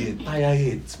how the entire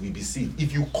earth will be saved.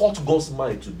 If you caught God's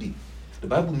mind today, the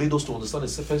Bible made us to understand in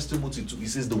 1 Timothy 2, it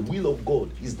says the will of God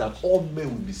is that all men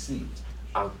will be saved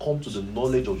and come to the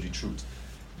knowledge of the truth.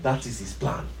 That is his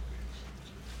plan.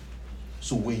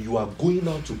 So when you are going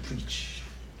out to preach,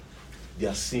 they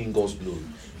are seeing God's glory.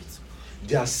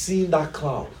 They are seeing that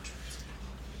cloud.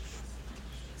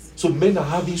 So men are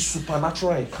having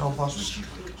supernatural encounters with you.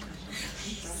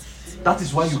 That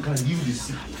is why you can heal the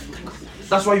sick.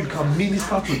 That's why you can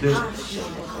minister to them.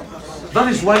 That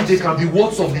is why they can be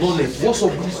words of knowledge, words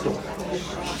of wisdom.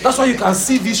 That's why you can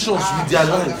see visions with their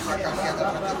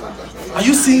life. Are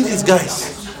you seeing these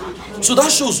guys? So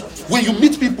that shows when you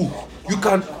meet people, you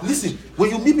can listen. When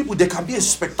you meet people, there can be a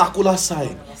spectacular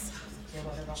sign.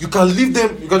 You can leave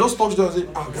them, you can just touch them and say,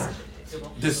 God,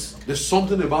 there's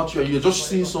something about you, and you're just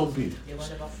seeing something.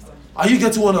 Are you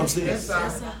getting what I'm saying? Yes,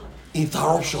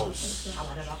 interruptions.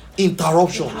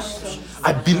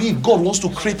 I believe God wants to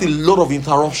create a lot of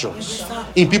interruptions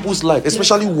in people's life,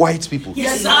 especially white people.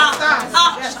 Yes,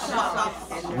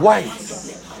 White.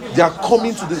 They are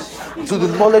coming to the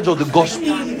knowledge of the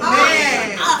gospel.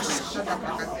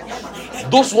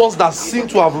 Those ones that seem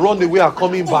to have run away are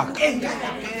coming back.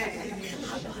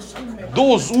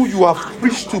 Those who you have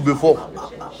preached to before,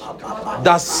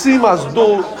 that seem as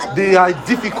though they are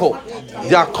difficult,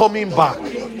 they are coming back.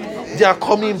 They are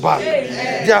coming back.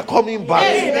 They are coming back.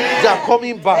 They are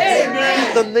coming back.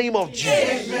 In the name of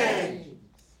Jesus.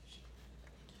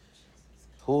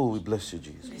 Oh, we bless you,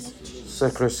 Jesus.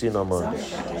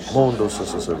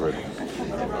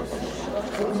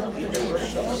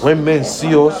 When men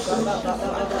see us,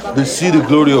 they see the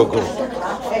glory of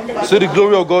God. Say, the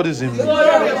glory of God is in me.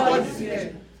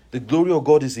 The glory of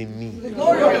God is in me. The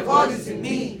glory of God is in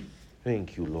me.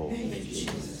 Thank you, Lord.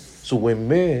 So when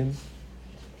men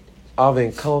have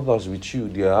encounters with you,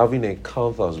 they are having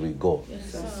encounters with God.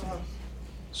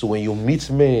 So when you meet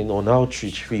men on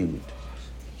outreach field,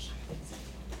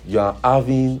 they are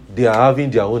having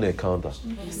their own encounter.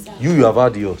 You have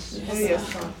had yours.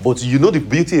 But you know the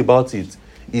beauty about it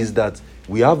is that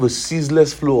we have a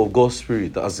ceaseless flow of God's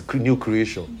Spirit as a new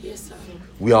creation.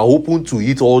 We are open to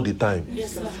it all the time.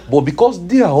 But because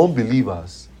they are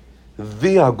unbelievers,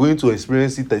 they are going to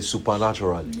experience it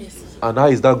supernaturally. And how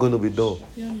is that going to be done?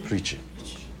 Preaching.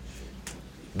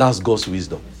 That's God's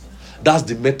wisdom. That's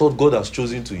the method God has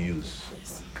chosen to use.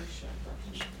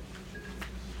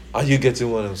 Are you getting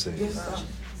what I'm saying?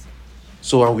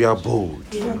 So, and we are bold.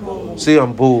 Say,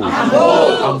 I'm bold.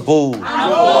 I'm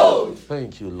bold.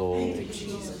 Thank you, Lord.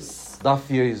 That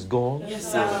fear is gone.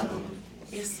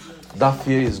 That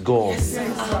fear is gone.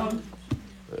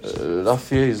 That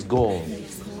fear is gone.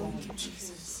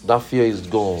 That fear is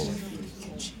gone.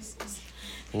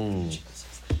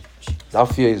 That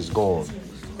fear is gone.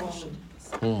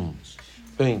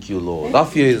 Thank you, Lord. That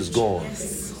fear is gone.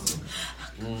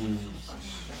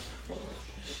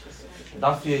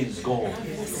 That fear is gone.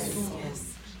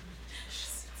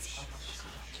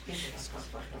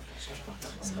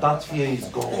 That fear is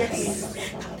gone.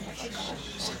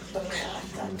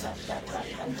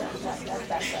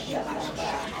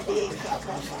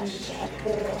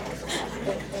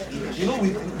 You know,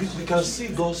 we can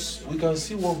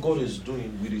see what God is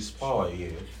doing with his power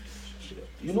here.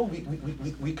 You know,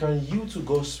 we can yield to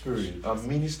God's Spirit and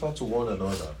minister to one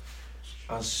another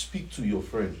and speak to your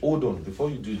friend. Hold on, before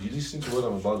you do, you listen to what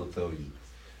I'm about to tell you.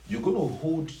 You're going to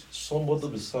hold somebody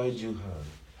beside you hand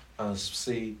and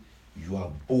say, you are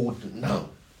bold now.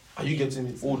 Are you getting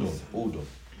me? Hold on.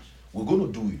 We're going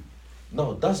to do it.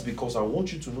 Now, that's because I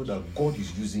want you to know that God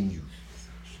is using you.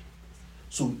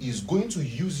 So he's going to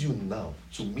use you now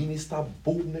to minister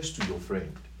boldness to your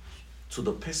friend, to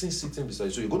the person sitting beside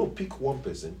you. So you're going to pick one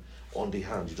person on the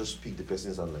hand. You just pick the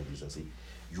person's hand like this and say,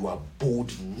 you are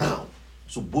bold now.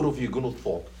 So both of you are going to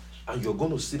talk and you're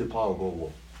going to see the power of God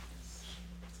work.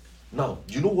 Now,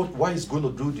 you know why he's going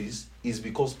to do this? Is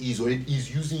because he's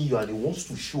using you and he wants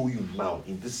to show you now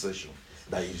in this session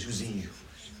that he's using you.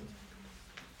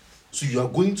 So you are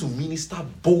going to minister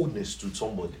boldness to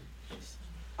somebody.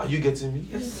 Are you getting me?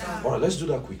 Yes. All right, let's do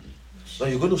that quickly. Now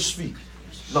you're going to speak.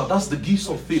 Now that's the gifts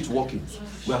of faith working.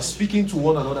 We are speaking to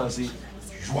one another and say,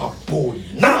 You are bold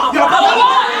now.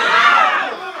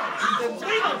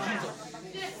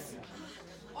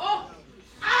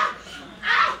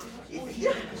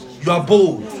 You are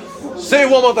bold. Say it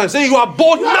one more time. Say you are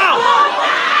bold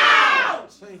now.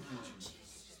 Thank you, Jesus.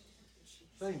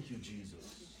 Thank you, Jesus.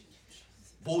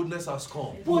 Boldness has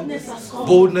come. Boldness has come.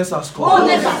 Boldness has come.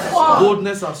 Boldness has come.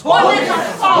 Boldness has come. Boldness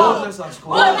has come. Boldness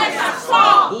has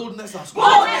come. Boldness has come.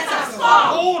 Boldness has come. Boldness has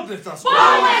come. Boldness has come.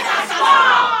 Boldness has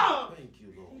come. Thank you,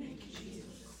 Lord.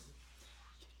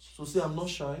 So say, I'm not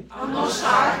shy. I'm not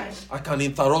shy. I can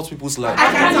interrupt people's lives.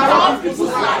 I can interrupt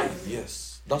people's lives.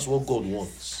 Yes, that's what God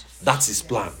wants. That's His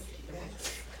plan.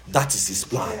 That is His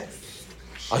plan.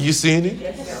 Are you seeing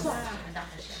it?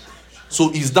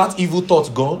 So is that evil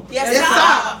thought gone? Yes,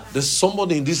 sir. There's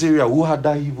somebody in this area who had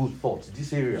that evil thought.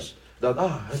 This area that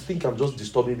I think I'm just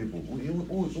disturbing people.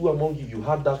 Who among you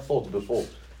had that thought before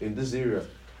in this area?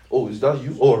 Oh, is that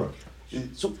you? All right.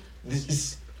 So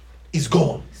this is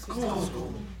gone.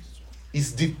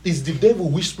 It's the devil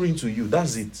whispering to you.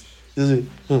 That's it. I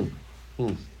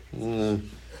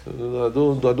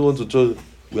don't want to trouble.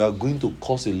 We are going to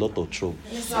cause a lot of trouble.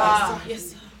 Yes, sir.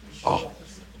 Yes, sir.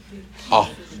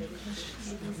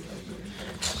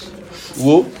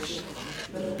 Whoa.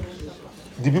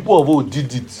 The people of old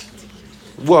did it.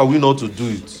 Who are we not to do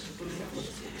it?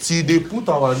 See, they put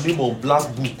our name on black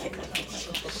book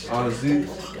and say,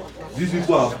 these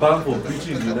people are banned from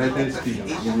preaching in the United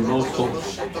States. You will not stop.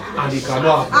 And they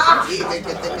cannot.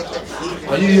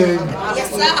 Are you hearing me? Yes,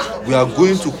 sir. We are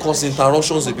going to cause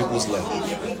interruptions in people's lives.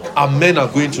 And men are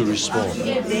going to respond.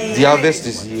 The harvest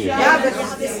is here.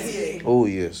 Oh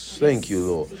yes. Thank you,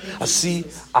 Lord. I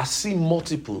see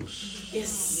multiples.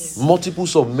 Yes.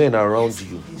 Multiples of men around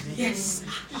you. Yes.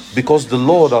 Because the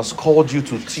Lord has called you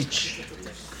to teach.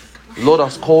 The Lord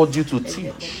has called you to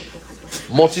teach.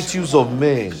 Multitudes of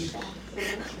men.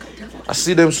 I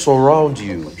see them surround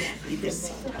you.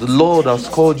 The Lord has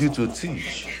called you to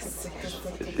teach.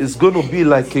 It's going to be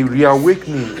like a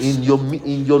reawakening in your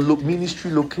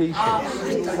ministry location.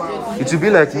 It will be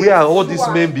like, where are all these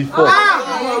men before?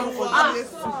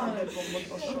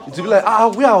 It will be like,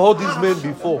 where are all these men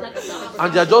before?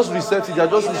 And they are just resetting. They are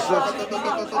just resetting.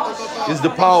 It's the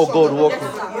power of God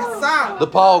working. The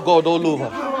power of God all over.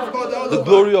 The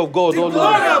glory of God all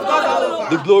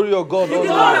over. The glory of God all over.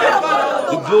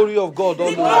 The glory of God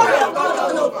all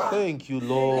over. Thank you,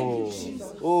 Lord.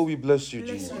 Oh, we bless you,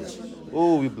 Jesus.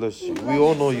 Oh, we bless you. We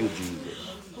honor you, Jesus.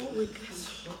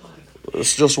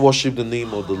 Let's just worship the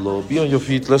name of the Lord. Be on your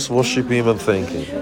feet. Let's worship Him and thank Him.